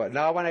steps. But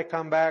now when I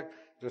come back,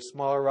 the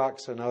smaller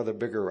rocks are now the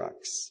bigger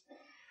rocks.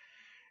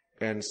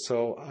 And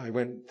so I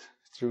went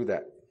through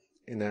that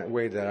in that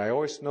way, that I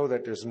always know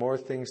that there's more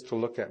things to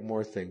look at,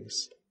 more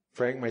things.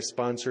 Frank, my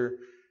sponsor,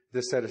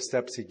 this set of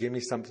steps, he gave me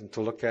something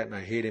to look at, and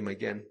I hate him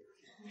again.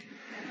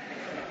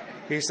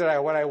 He said,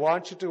 what I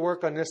want you to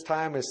work on this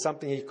time is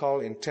something he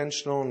called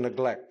intentional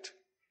neglect.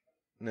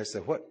 And I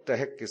said, what the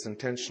heck is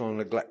intentional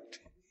neglect?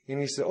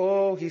 And he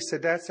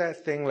said, that's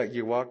that thing like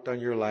you walked on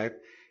your life,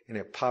 and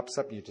it pops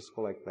up, and you just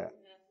go like that.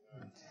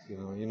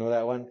 You know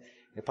that one?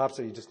 It pops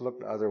up, you just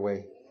look the other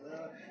way.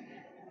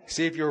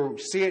 See, if you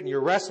see it and you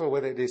wrestle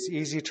with it, it's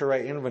easy to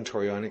write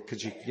inventory on it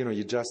because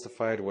you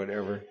justify it or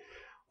whatever.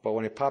 But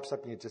when it pops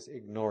up, you just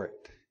ignore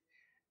it.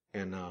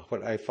 And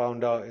what I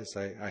found out is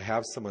I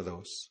have some of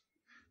those,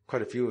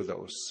 quite a few of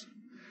those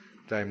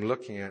that I'm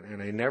looking at.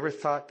 And I never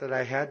thought that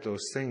I had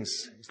those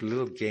things,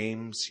 little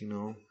games,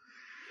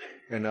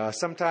 And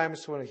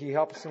sometimes when he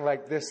helps me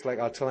like this, like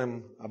I'll tell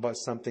him about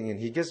something, and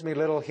he gives me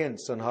little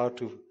hints on how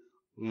to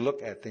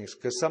look at things,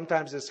 because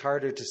sometimes it's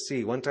harder to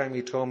see. One time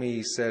he told me,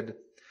 he said,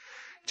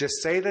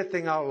 just say the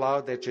thing out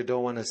loud that you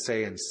don't want to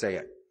say and say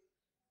it.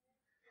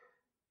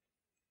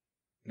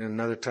 And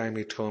another time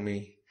he told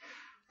me,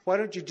 why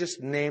don't you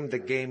just name the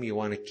game you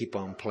want to keep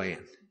on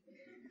playing?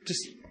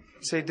 Just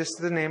say, this is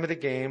the name of the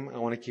game, I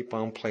want to keep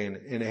on playing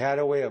it. And it had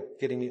a way of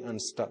getting me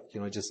unstuck.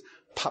 It just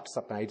pops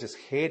up, and I just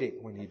hate it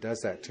when he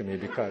does that to me,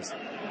 because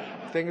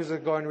things are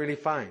going really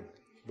fine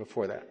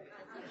before that.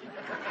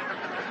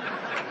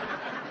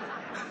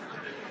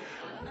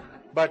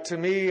 But to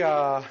me,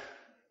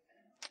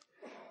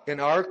 in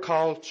our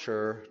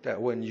culture,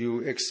 that when you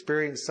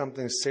experience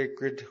something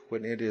sacred,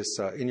 when it is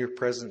in your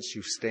presence,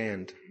 you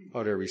stand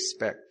out of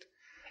respect.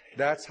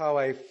 That's how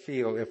I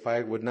feel if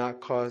I would not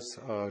cause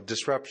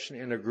disruption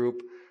in a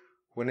group.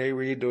 When they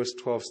read those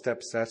 12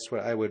 steps, that's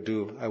what I would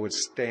do. I would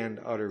stand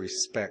out of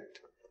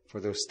respect for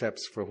those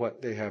steps, for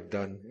what they have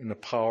done, and the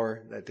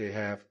power that they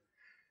have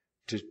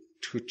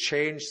to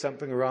change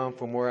something around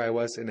from where I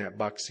was in that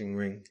boxing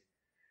ring.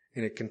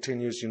 And it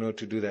continues,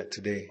 to do that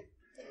today.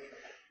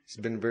 It's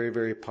been very,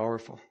 very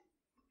powerful.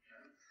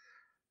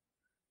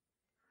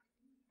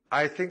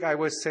 I think I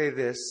would say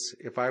this,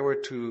 if I were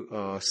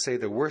to say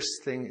the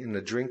worst thing in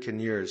the drinking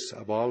years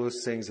of all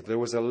those things, if there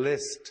was a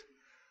list,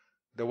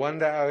 the one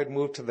that I would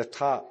move to the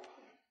top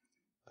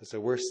as the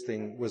worst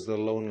thing was the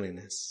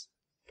loneliness.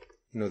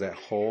 That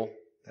hole,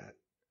 that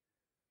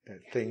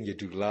thing, you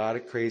do a lot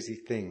of crazy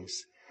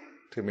things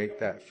to make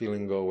that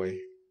feeling go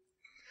away.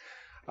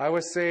 I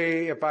would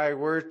say if I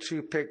were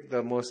to pick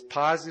the most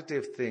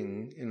positive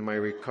thing in my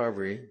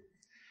recovery,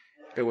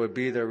 it would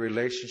be the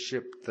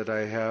relationship that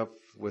I have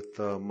with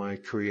my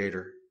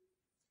Creator.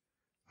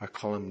 I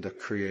call him the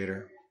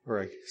Creator,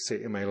 or I say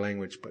it in my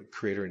language, but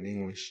Creator in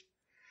English.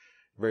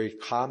 Very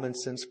common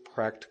sense,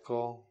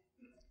 practical.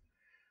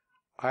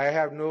 I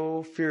have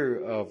no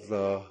fear of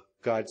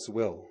God's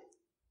will.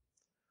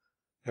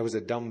 That was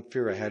a dumb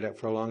fear. I had that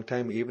for a long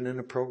time, even in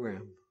the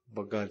program.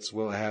 But God's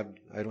will, I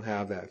don't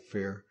have that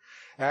fear.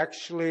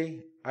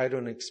 Actually, I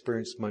don't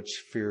experience much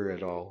fear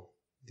at all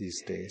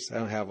these days. I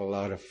don't have a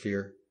lot of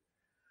fear.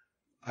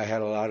 I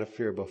had a lot of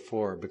fear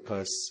before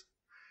because,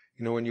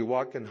 when you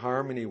walk in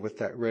harmony with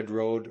that red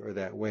road or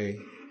that way,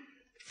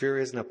 fear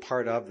isn't a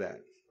part of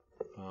that.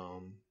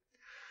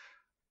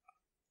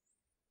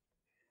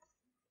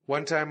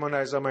 One time when I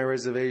was on my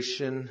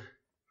reservation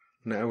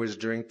and I was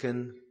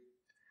drinking,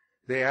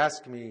 they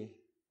asked me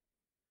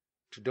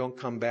to don't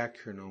come back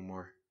here no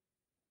more.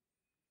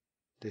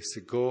 They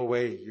said, go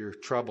away, you're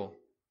trouble.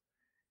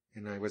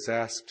 And I was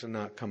asked to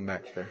not come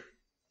back there.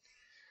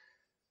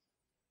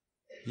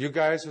 You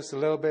guys was a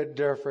little bit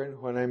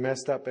different. When I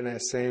messed up in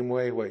that same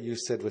way, what you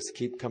said was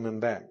keep coming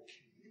back.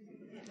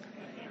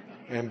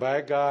 And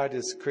by God,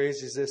 as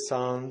crazy as this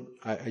sounds,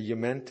 you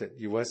meant it.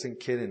 You wasn't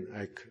kidding.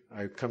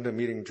 I come to a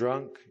meeting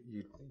drunk,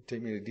 you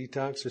take me to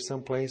detox or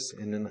someplace,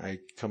 and then I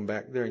come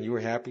back there, and you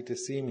were happy to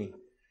see me.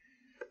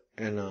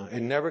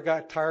 And never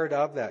got tired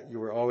of that. You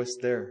were always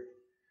there.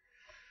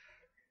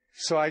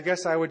 So I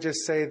guess I would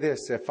just say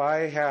this. If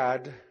I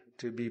had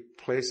to be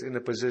placed in a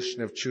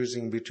position of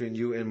choosing between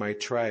you and my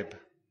tribe,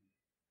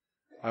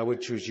 I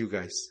would choose you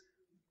guys.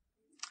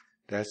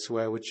 That's who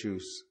I would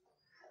choose.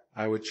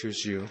 I would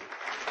choose you.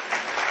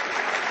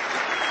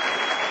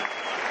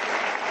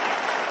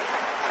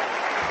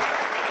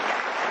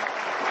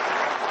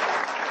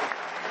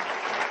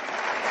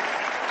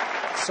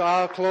 So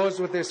I'll close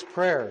with this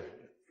prayer.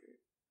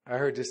 I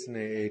heard this in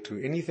AA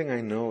too. Anything I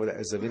know that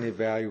is of any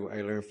value,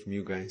 I learn from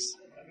you guys.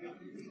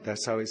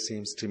 That's how it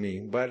seems to me.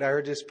 But I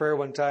heard this prayer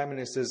one time and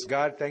it says,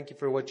 God, thank you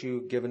for what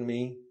you've given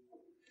me.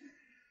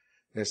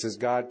 And it says,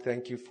 God,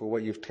 thank you for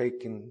what you've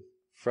taken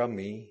from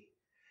me.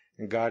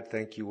 And God,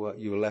 thank you what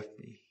you left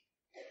me.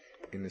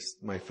 And it's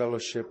my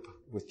fellowship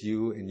with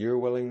you and your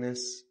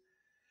willingness.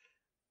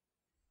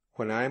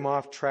 When I'm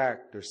off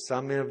track, there's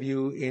some of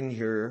you in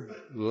here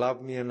who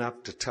love me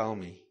enough to tell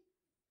me.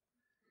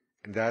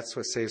 And that's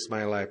what saves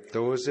my life.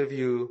 Those of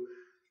you,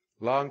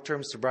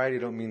 long-term sobriety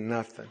don't mean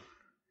nothing.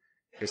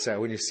 It's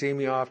that when you see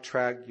me off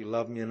track, you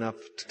love me enough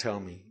to tell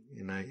me.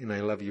 And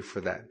I love you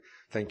for that.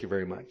 Thank you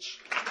very much.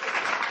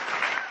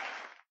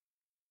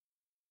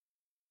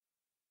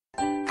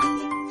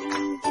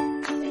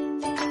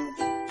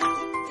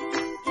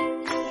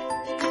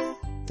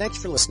 Thanks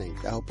for listening.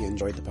 I hope you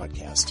enjoyed the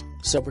podcast.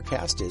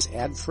 Sobercast is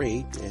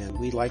ad-free, and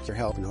we'd like your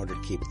help in order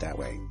to keep it that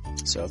way.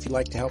 So if you'd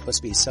like to help us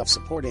be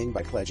self-supporting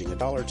by pledging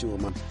 $1 or $2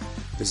 a month,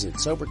 visit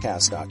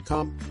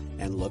Sobercast.com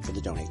and look for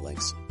the donate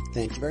links.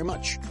 Thank you very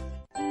much.